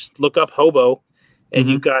 I just look up hobo, and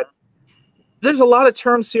you've got. There's a lot of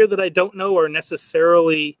terms here that I don't know are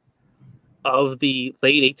necessarily of the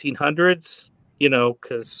late 1800s,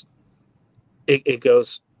 because it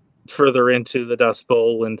goes further into the Dust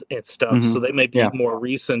Bowl and stuff. So they may be more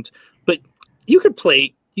recent, but you could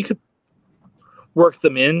work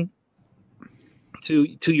them in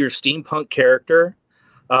to your steampunk character.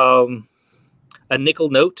 A nickel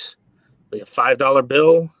note, like a $5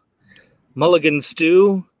 bill, mulligan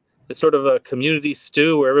stew. It's sort of a community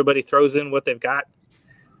stew where everybody throws in what they've got.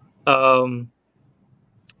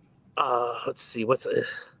 Let's see, what's it?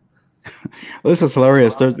 Well, this is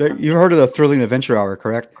hilarious. You heard of the Thrilling Adventure Hour,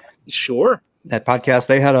 correct? Sure. That podcast,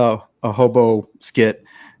 they had a hobo skit.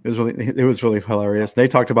 It was really hilarious. They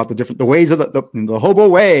talked about the ways of the hobo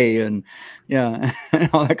way, and and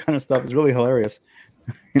all that kind of stuff. It's really hilarious.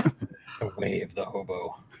 The way of the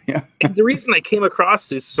hobo. Yeah. And the reason I came across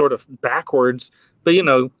this sort of backwards, but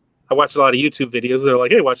I watched a lot of YouTube videos. They're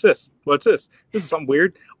like, hey, watch this. Watch this. This is something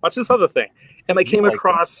weird. Watch this other thing. And I came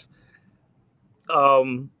across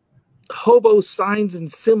hobo signs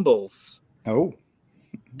and symbols. Oh.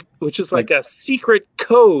 Which is like a secret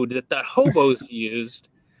code that the hobos used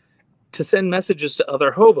to send messages to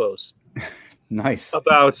other hobos. Nice.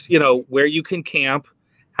 About, where you can camp,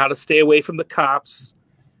 how to stay away from the cops,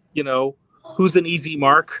 who's an easy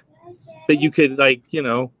mark that you could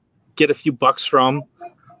get a few bucks from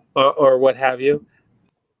or what have you.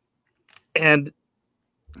 And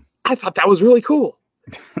I thought that was really cool.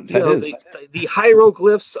 The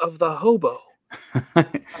hieroglyphs of the hobo.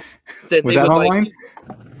 Was that online?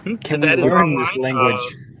 Can you learn this language?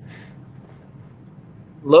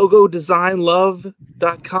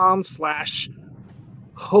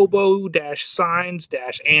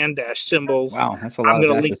 logodesignlove.com/hobo-signs-and-symbols. Wow, that's a lot. I'm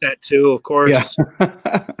going to link that too, of course. Yeah.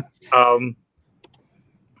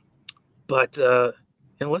 But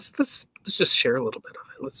let's just share a little bit of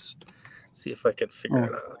it. Let's see if I can figure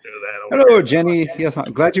out how to do that. Hello, Jenny. Yes,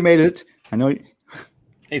 I'm glad you made it. I know.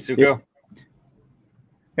 Hey, Suko.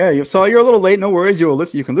 Yeah, you saw you're a little late. No worries.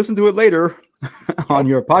 You can listen to it later on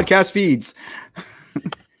your podcast feeds.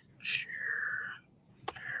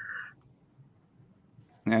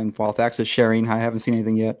 And Falthax is sharing. I haven't seen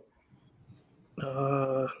anything yet.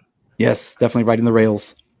 Yes, definitely riding the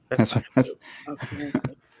rails. That's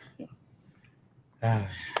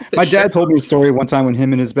My dad told me a story one time when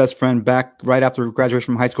him and his best friend, back right after graduation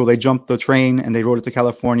from high school, they jumped the train and they rode it to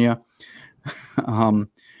California.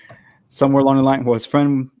 Somewhere along the line, his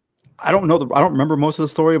friend, I don't remember most of the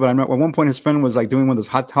story, but I know at one point his friend was like doing one of those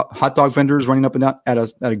hot dog vendors, running up and down at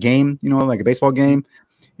a game, like a baseball game.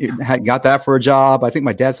 He had got that for a job. I think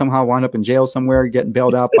my dad somehow wound up in jail somewhere, getting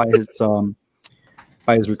bailed out by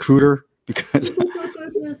his recruiter because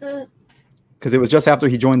it was just after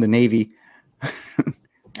he joined the Navy.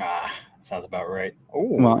 Sounds about right.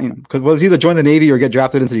 Ooh. Well, because it was either join the Navy or get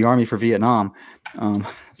drafted into the Army for Vietnam.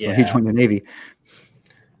 He joined the Navy.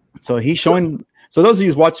 So he's showing. So those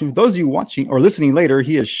of you watching or listening later,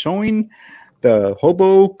 he is showing the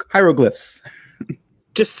hobo hieroglyphs.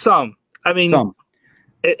 Just some. I mean, Some.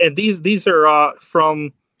 and these are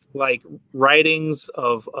from like writings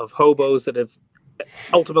of hobos that have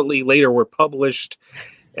ultimately later were published,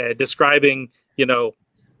 describing, you know,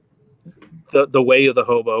 the way of the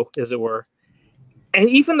hobo, as it were. And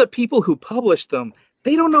even the people who published them,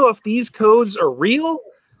 they don't know if these codes are real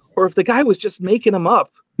or if the guy was just making them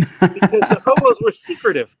up, because the hobos were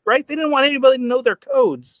secretive, right? They didn't want anybody to know their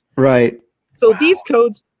codes. Right. So these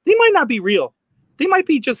codes, they might not be real. They might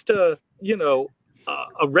be just a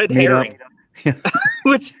red Made herring.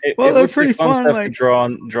 Which Well, they're pretty fun fun, stuff like- to draw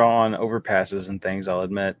on overpasses and things, I'll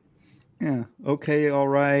admit. Yeah. Okay. All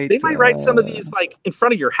right. they might write some of these like in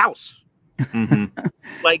front of your house, Mhm.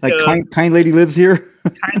 like kind lady lives here.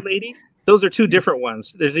 kind lady. Those are two different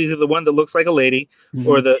ones. There's either the one that looks like a lady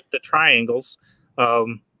or the triangles,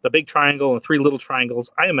 the big triangle and three little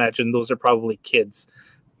triangles. I imagine those are probably kids,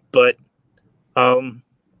 but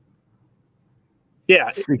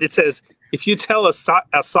yeah, it says if you tell a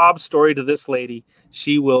sob story to this lady,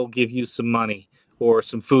 she will give you some money or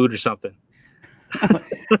some food or something.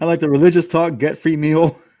 I like the religious talk, get free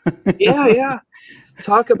meal. Yeah.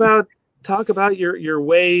 Talk about your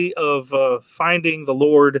way of finding the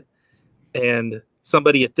Lord, and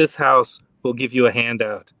somebody at this house will give you a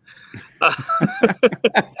handout.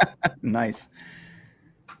 Nice.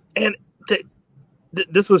 And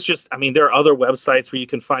this was just, I mean, there are other websites where you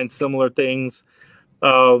can find similar things.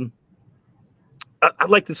 I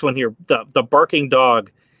like this one here, the barking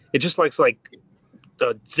dog. It just looks like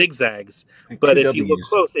zigzags, but if you look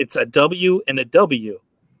close, it's a W and a W,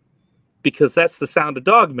 because that's the sound a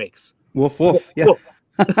dog makes. Woof woof. Yeah. Woof.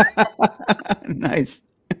 Nice.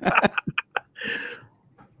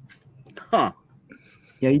 Huh.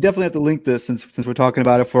 Yeah, you definitely have to link this since we're talking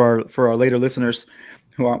about it for our later listeners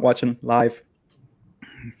who aren't watching live.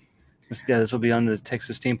 This will be on the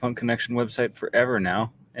Texas Steampunk Connection website forever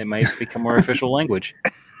now. It might become our official language.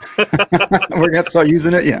 We're gonna have to start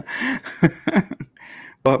using it, yeah.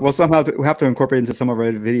 But we'll somehow we have to incorporate it into some of our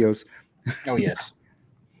videos. Oh yes.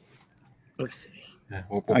 Let's see.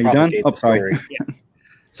 We'll Are you done? propagate Oh, the sorry. story.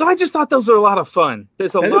 So I just thought those are a lot of fun.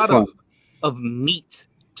 There's a That is lot fun. of meat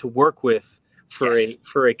to work with for Yes.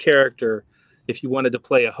 a character if you wanted to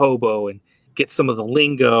play a hobo and get some of the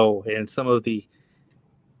lingo and some of the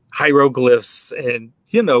hieroglyphs and,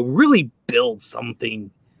 you know, really build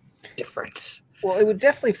something different. Well, it would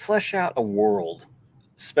definitely flesh out a world,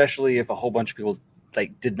 especially if a whole bunch of people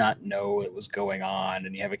like did not know what was going on,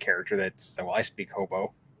 and you have a character that's, well, I speak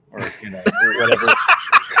hobo, or or whatever.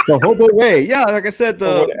 The hobo way, yeah. Like I said,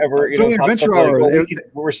 Or whatever, Thrilling pops up Adventure like, Hour. well,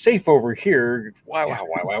 we're safe over here. Why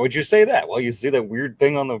would you say that? Well, you see that weird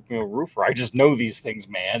thing on the roof. Or I just know these things,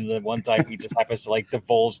 man. And then one time he just happens to like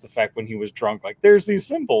divulge the fact when he was drunk, like there's these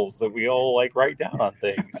symbols that we all like write down on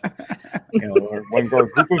things. Or one group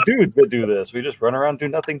of dudes that do this. We just run around do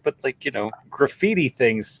nothing but like graffiti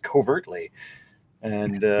things covertly,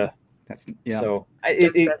 and that's yeah. so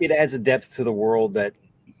it adds a depth to the world that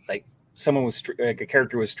like someone with like a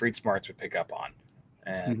character with street smarts would pick up on.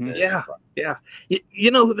 And Yeah.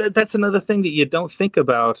 That's another thing that you don't think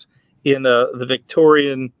about in the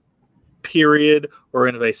Victorian period or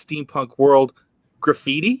in a steampunk world.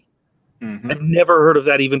 Graffiti. Mhm. I've never heard of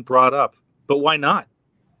that even brought up, but why not?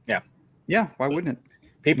 Yeah, why wouldn't it?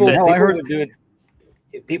 People I heard- would do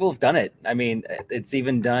it. People have done it. I mean, it's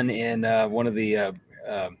even done in one of the. I'll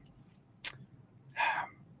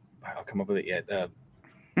come up with it yet.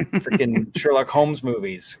 Freaking Sherlock Holmes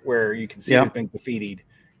movies where you can see Yeah. it been graffitied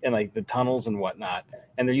in like the tunnels and whatnot,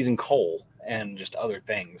 and they're using coal and just other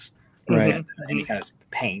things, Right. and any kind of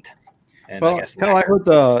paint. And Well, I guess hell, I heard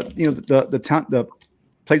the town, the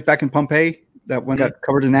place back in Pompeii that one got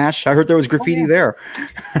covered in ash. I heard there was graffiti yeah. there.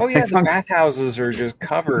 oh yeah, the found- bathhouses are just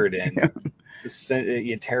covered in just,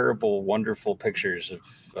 terrible, wonderful pictures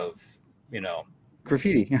of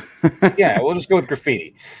Graffiti. yeah. We'll just go with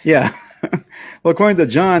graffiti. Yeah. Well, according to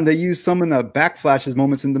John, they used some in the backflashes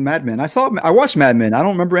moments in the Mad Men. I watched Mad Men. I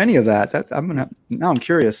don't remember any of that. Now I'm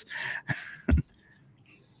curious.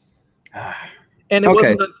 And it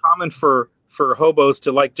Okay. wasn't uncommon for hobos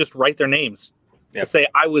to like just write their names Yep. to say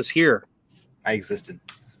I was here, I existed.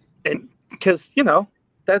 and because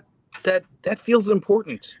that feels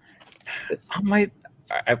important. It's,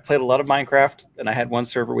 I've played a lot of Minecraft, and I had one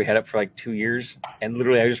server we had up for like 2 years, and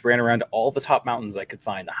literally I just ran around to all the top mountains I could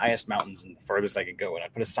find, the highest mountains and the furthest I could go, and I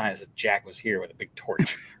put a sign that said Jack was here with a big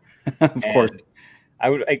torch. Of course. I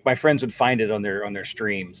would my friends would find it on their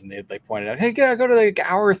streams, and they'd like point it out. Hey, go to like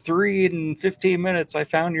hour 3 and 15 minutes. I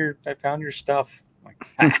found your stuff.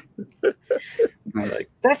 I'm like, Nice. like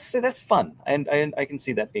that's fun, and I can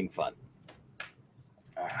see that being fun.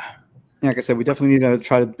 like I said, we definitely need to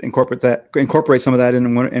try to incorporate some of that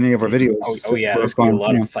in any of our videos. Oh yeah, there's going to be a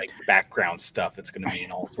lot of like background stuff. It's going to be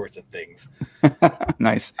in all sorts of things.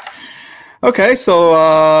 Nice. Okay, so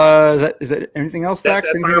is that anything else, Dax?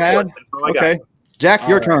 Anything to add? Okay, Jack,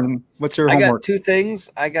 your turn. What's your homework? I got two things.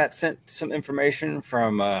 I got sent some information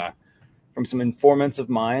from some informants of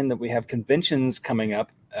mine that we have conventions coming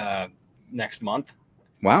up next month.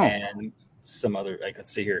 Wow. And some other, like,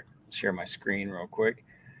 let's see here. Share my screen real quick.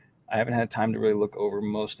 I haven't had time to really look over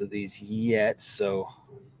most of these yet, so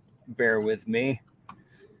bear with me.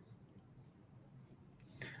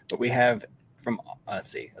 But we have from, let's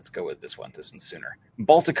see, let's go with this one. This one's sooner.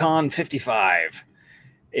 Balticon 55.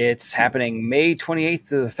 It's happening May 28th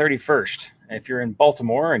to the 31st. If you're in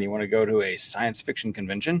Baltimore and you want to go to a science fiction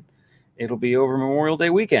convention, it'll be over Memorial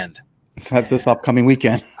Day weekend. So that's this upcoming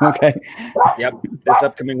weekend. Okay. Yep, this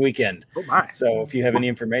upcoming weekend. Oh my. So if you have any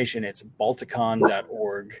information, it's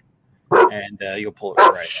balticon.org, and you'll pull it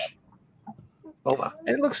right up. Oh wow. And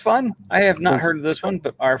it looks fun. I have not heard of this one,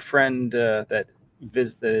 but our friend that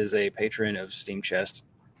is a patron of Steam Chest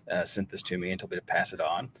sent this to me and told me to pass it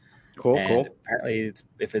on. Cool. Apparently,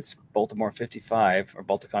 if it's Baltimore 55 or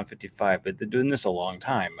Balticon 55, but they're doing this a long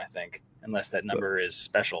time, I think, unless that number is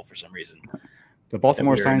special for some reason. The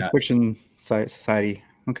Baltimore Science Fiction Society,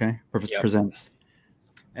 presents.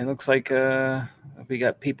 And it looks like we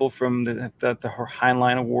got people from the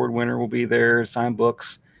Heinlein Award winner will be there, sign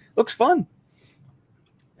books. Looks fun.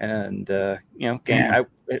 And,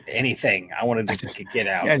 anything I wanted to get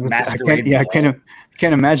out. I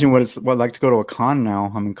can't imagine what it's like to go to a con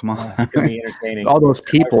now. I mean, come on. It's going to be entertaining. All those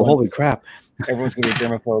people, holy crap. Everyone's going to be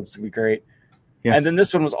germaphobes. It's going to be great. Yeah. And then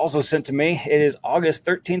this one was also sent to me. It is August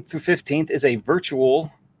 13th through 15th. Is a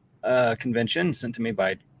virtual convention sent to me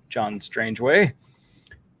by John Strangeway.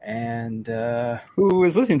 And who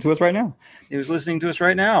is listening to us right now? He was listening to us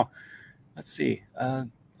right now. Let's see.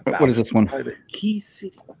 What is this one? Key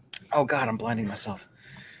City. Oh, God, I'm blinding myself.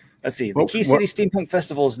 Let's see. The Key City Steampunk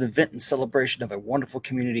Festival is an event and celebration of a wonderful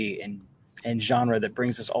community and genre that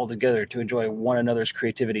brings us all together to enjoy one another's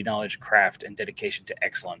creativity, knowledge, craft, and dedication to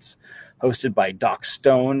excellence. Hosted by Doc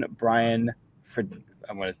Stone, Brian Fred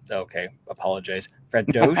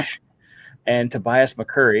Dosh, and Tobias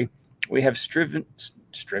McCurry. We have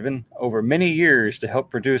striven over many years to help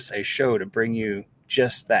produce a show to bring you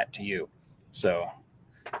just that to you. So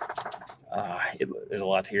there's a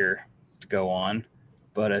lot here to go on,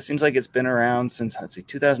 but it seems like it's been around since,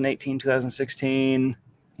 2018, 2016.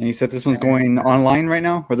 And you said this one's going online right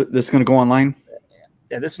now? Or this is going to go online?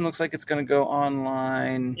 Yeah, this one looks like it's going to go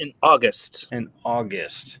online in August. It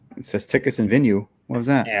says tickets and venue. What was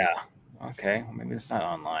that? Yeah. Okay. Well, maybe it's not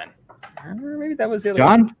online. Or maybe that was the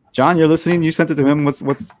other John, you're listening. You sent it to him.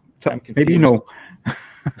 Maybe you know.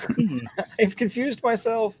 I've confused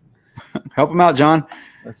myself. Help him out, John.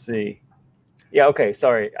 Let's see. Yeah, okay.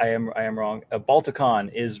 Sorry, I am wrong.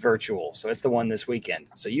 Balticon is virtual, so it's the one this weekend.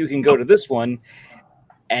 So you can go to this one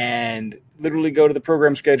and literally go to the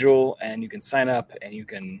program schedule, and you can sign up, and you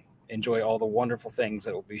can enjoy all the wonderful things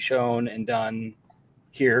that will be shown and done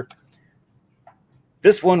here.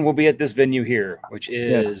 This one will be at this venue here, which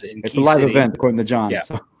is in it's Key a live City. event, according to John. Yeah.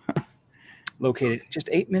 So. Located just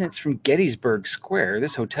 8 minutes from Gettysburg Square,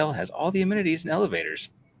 this hotel has all the amenities and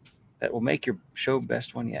elevators that will make your show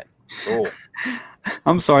best one yet. Cool.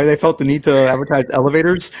 I'm sorry, they felt the need to advertise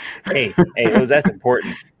elevators. Hey, that's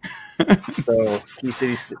important. So Key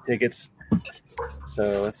City tickets.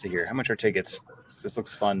 So let's see here. How much are tickets? This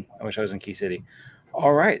looks fun. I wish I was in Key City.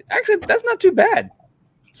 All right. Actually, that's not too bad.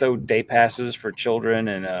 So day passes for children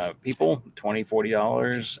and people, $20,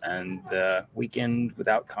 $40, and the weekend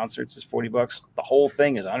without concerts is $40. The whole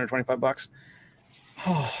thing is $125.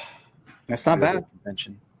 That's not bad.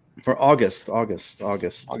 Convention. For August,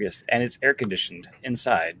 and it's air conditioned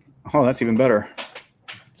inside. Oh, that's even better.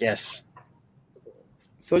 Yes.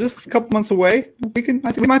 So just a couple months away. I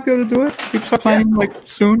think we might be able to do it. We start planning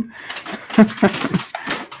soon.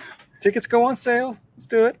 Tickets go on sale. Let's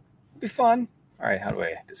do it. It'll be fun. All right, how do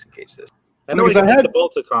I disengage this? I know he's ahead of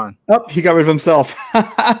Balticon. Oh, he got rid of himself.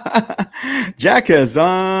 Jack is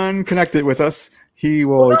unconnected with us. He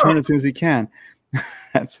will return as soon as he can.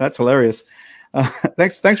 That's hilarious.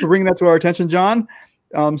 Thanks for bringing that to our attention, John.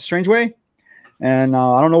 Strangeway. And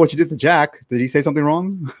I don't know what you did to Jack. Did he say something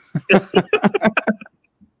wrong? But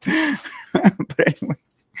anyway.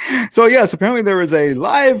 So yes, apparently there is a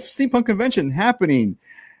live steampunk convention happening.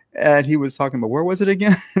 And he was talking about, where was it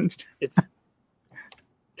again? It's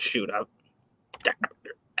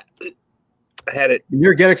I had it.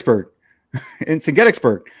 Near Gettysburg. It's in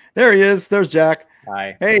Gettysburg. There he is. There's Jack.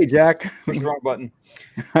 Hi. Hey, Jack. Push the wrong button.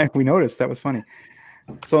 We noticed. That was funny.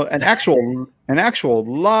 So an actual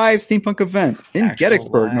live steampunk event in Actual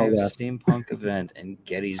Gettysburg, no live less. steampunk event in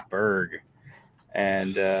Gettysburg,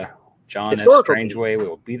 and John F. Historical Strangeway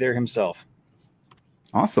will be there himself.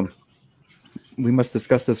 Awesome. We must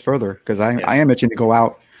discuss this further because I Yes. am itching to go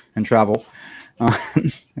out and travel.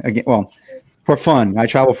 Again, well, for fun. I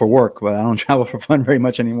travel for work, but I don't travel for fun very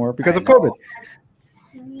much anymore because of COVID.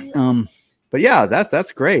 But yeah,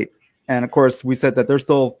 that's great. And of course, we said that they're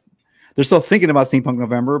still thinking about Steampunk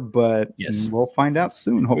November, but Yes. we'll find out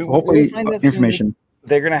soon. We'll Hopefully, find out information.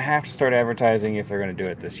 They're going to have to start advertising if they're going to do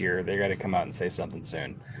it this year. They got to come out and say something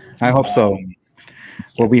soon. I hope so.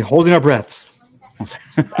 We'll be holding our breaths.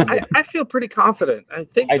 I feel pretty confident. I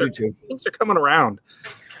do too. Things are coming around.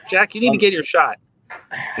 Jack, you need to get your shot.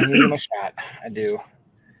 I need my shot. I do.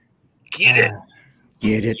 Get it.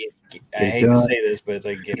 Get it. I hate to say this, but it's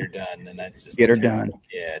like get her done, and that's just Get her terrible. done.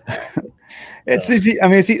 Yeah, no. It's easy. I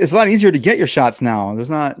mean, it's a lot easier to get your shots now. You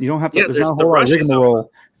don't have to. Yeah, there's there's not a the whole lot of rushes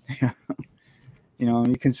rigmarole. You know,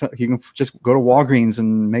 you can just go to Walgreens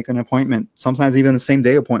and make an appointment. Sometimes even the same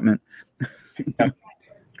day appointment.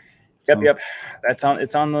 Yep. It's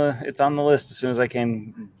on the list as soon as I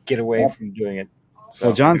can get away from doing it.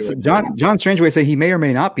 So John Strangeway said he may or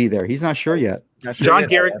may not be there. He's not sure yet. Not sure John yet.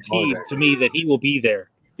 guaranteed to me that he will be there.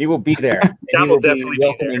 He will be there. And John he will will be definitely be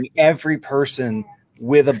welcoming every person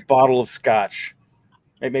with a bottle of scotch,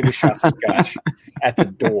 maybe shots of scotch, at the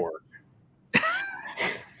door.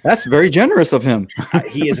 That's very generous of him.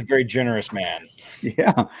 He is a very generous man.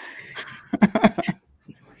 Yeah.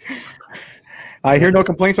 I hear no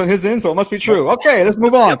complaints on his end, so it must be true. Okay, let's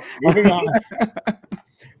move on. Moving on.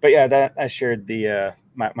 But yeah, that I shared the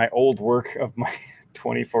my old work of my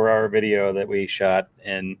 24-hour video that we shot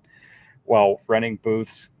and while running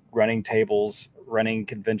booths, running tables, running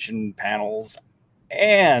convention panels,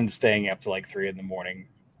 and staying up to like 3 a.m.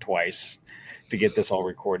 twice to get this all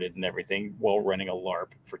recorded and everything while running a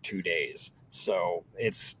LARP for 2 days. So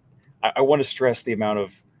I want to stress the amount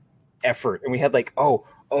of effort. And we had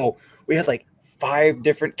we had 5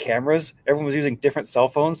 different cameras. Everyone was using different cell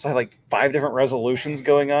phones. So I had 5 different resolutions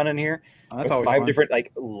going on in here. Oh, that's with always 5 fun. different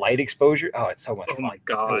light exposure. Oh, it's so much fun. my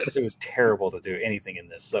God. It was terrible to do anything in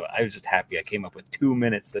this. So I was just happy I came up with 2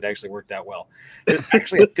 minutes that actually worked out well. There's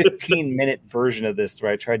actually a 15-minute version of this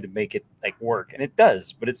where I tried to make it work, and it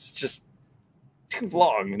does, but it's just too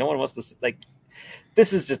long. No one wants to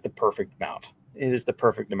this is just the perfect amount. It is the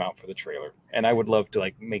perfect amount for the trailer, and I would love to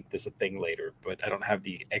make this a thing later, but I don't have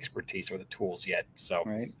the expertise or the tools yet. So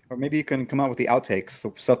Right. Or maybe you can come out with the outtakes,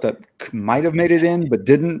 the stuff that might have made it in but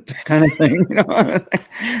didn't, kind of thing. You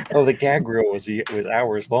know? the gag reel was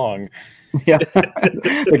hours long. Yeah.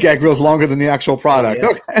 The gag reel's longer than the actual product. Yeah.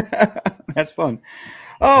 Okay. That's fun.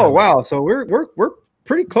 Oh wow. So we're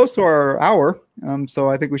pretty close to our hour. So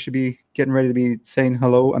I think we should be getting ready to be saying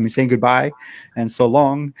goodbye and so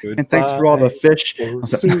long. And thanks for all the fish.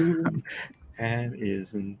 So soon. And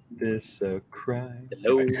isn't this a crime?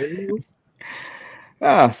 Hello.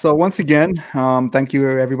 So once again, thank you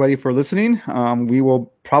everybody for listening. We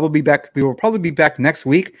will probably be back next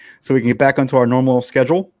week so we can get back onto our normal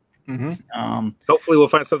schedule. Mm-hmm. Hopefully we'll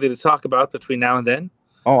find something to talk about between now and then.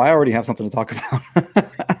 Oh, I already have something to talk about.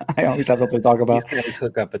 I always have something to talk about. He's got his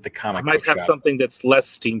hook up at the comic I might book have shop. something that's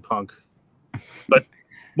less steampunk, but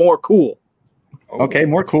more cool. Oh, Okay,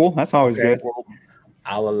 more cool. That's always okay, good. well,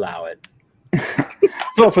 I'll allow it.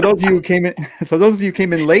 So for those of you who came in,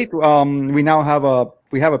 late, we have a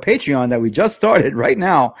Patreon that we just started right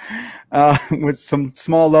now, with some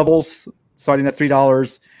small levels starting at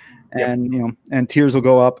 $3, and and tiers will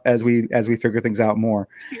go up as we figure things out more.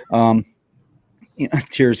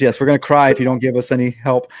 Tears, yes, we're gonna cry if you don't give us any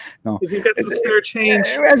help. No, If you've got some spare change,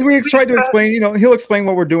 as we tried to explain, he'll explain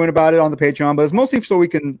what we're doing about it on the Patreon, but it's mostly so we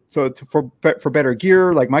can for better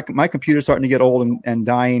gear. Like my computer's starting to get old and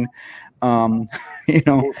dying. We're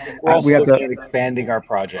also we have looking at expanding our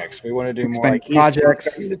projects. We want to do more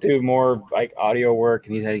projects. He's to do more audio work,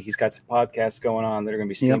 and he's got some podcasts going on that are going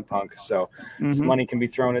to be steampunk. So some money can be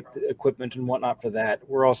thrown at the equipment and whatnot for that.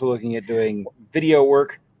 We're also looking at doing video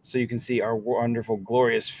work, so you can see our wonderful,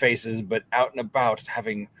 glorious faces, but out and about,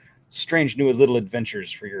 having strange new little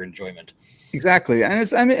adventures for your enjoyment. Exactly, and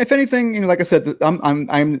if anything, like I said,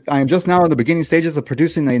 I'm just now in the beginning stages of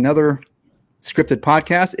producing another scripted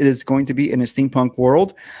podcast. It is going to be in a steampunk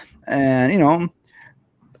world, and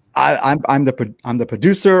I'm the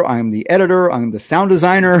producer, I'm the editor, I'm the sound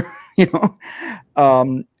designer.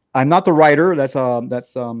 I'm not the writer. That's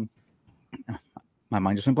my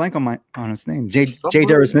mind just went blank on his name. J.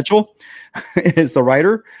 Darius Mitchell is the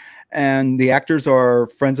writer, and the actors are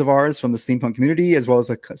friends of ours from the steampunk community, as well as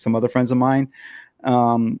some other friends of mine.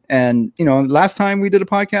 And last time we did a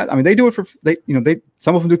podcast, I mean, they do it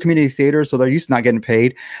some of them do community theater, so they're used to not getting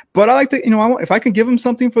paid. But I like to, if I can give them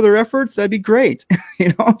something for their efforts, that'd be great.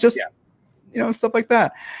 Stuff like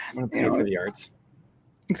that. I'm gonna pay for the arts.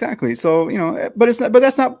 Exactly. So, but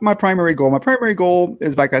that's not my primary goal. My primary goal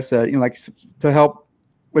is, like I said, like to help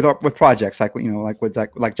with projects, like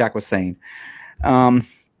like Jack was saying,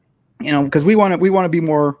 because we want to be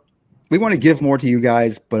more, we want to give more to you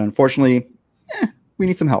guys, but unfortunately, we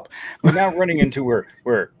need some help. We're now running into where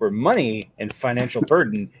money and financial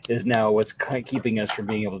burden is now what's keeping us from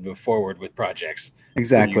being able to move forward with projects.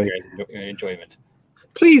 Exactly. For you guys' enjoyment.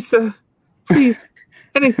 Please, please,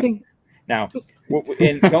 anything. Now,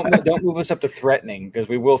 and don't move us up to threatening, because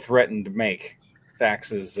we will threaten to make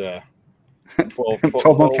Thax's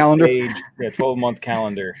 12-month calendar. 12-month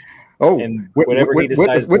calendar. Oh, and whatever he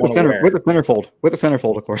decides with the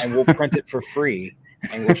centerfold, of course. And we'll print it for free,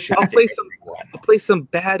 and we'll ship I'll it. I'll play some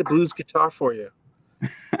bad blues guitar for you.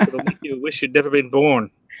 It'll make you wish you'd never been born.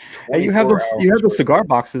 Hey, you have the cigar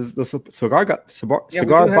boxes, the cigar box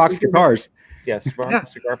guitars. Yes,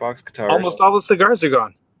 cigar box guitars. Almost all the cigars are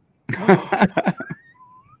gone.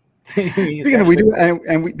 Speaking of, we do,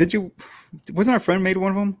 and we did you? Wasn't our friend made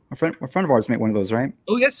one of them? A friend of ours made one of those, right?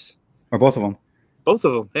 Oh yes, or both of them. Both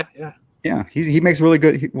of them, yeah. Yeah, he makes really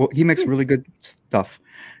good. He makes really good stuff.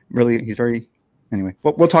 Really, he's very. Anyway,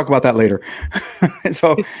 we'll talk about that later.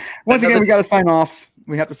 So once again, we got to sign off.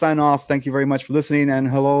 We have to sign off. Thank you very much for listening. And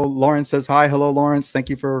hello, Lawrence says hi. Hello, Lawrence. Thank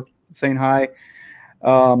you for saying hi.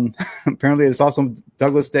 Apparently it's also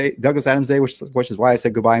Douglas Adams Day, which is why I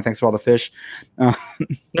said goodbye and thanks for all the fish.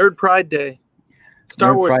 Nerd Pride Day,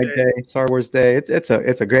 Star Wars Day. It's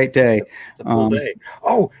a great day. It's a cool day.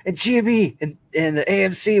 Oh, and GME and the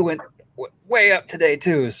AMC went way up today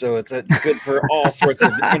too, so it's good for all sorts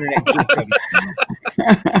of internet geekdom.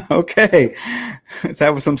 Okay, let's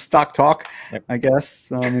have some stock talk. Yep. I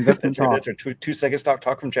guess investment talk. That's our 2-second stock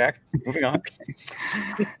talk from Jack. Moving on.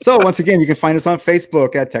 So once again, you can find us on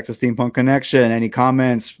Facebook at Texas Steampunk Connection. Any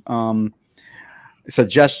comments,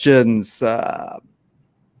 suggestions,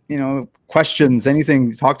 questions,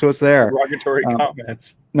 anything, talk to us there. Derogatory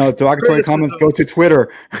comments. No, derogatory comments, go to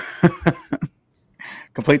Twitter.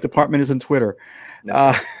 Complete department is on Twitter.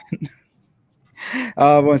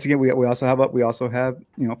 Once again, we also have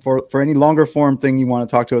for any longer form thing you want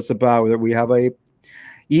to talk to us about, we have a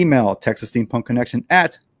email,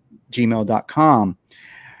 texassteampunkconnection@gmail.com.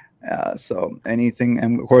 So anything,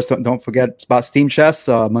 and of course don't forget about Steam Chest,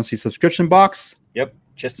 monthly subscription box. Yep,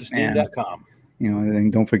 chestofsteam.com.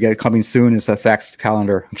 And don't forget, coming soon is a Thax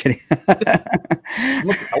calendar. I'm kidding. I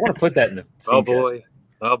want to put that in the Steam Chest.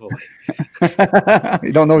 Oh boy.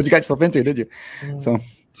 You don't know what you got yourself into, did you? So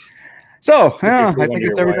yeah, I think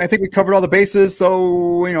it's everything. I think we covered all the bases.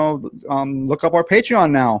 So look up our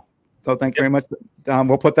Patreon now. So thank you very much.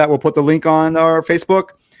 We'll put the link on our Facebook,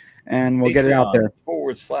 and we'll get it out there.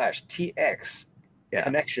 /TX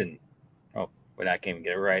connection. Oh, wait, I can't even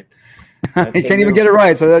get it right. You can't even get it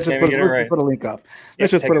right. So let's just put a link up.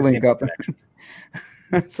 Let's just put a link up.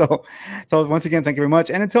 So once again, thank you very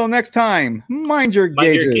much. And until next time, mind your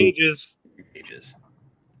gauges.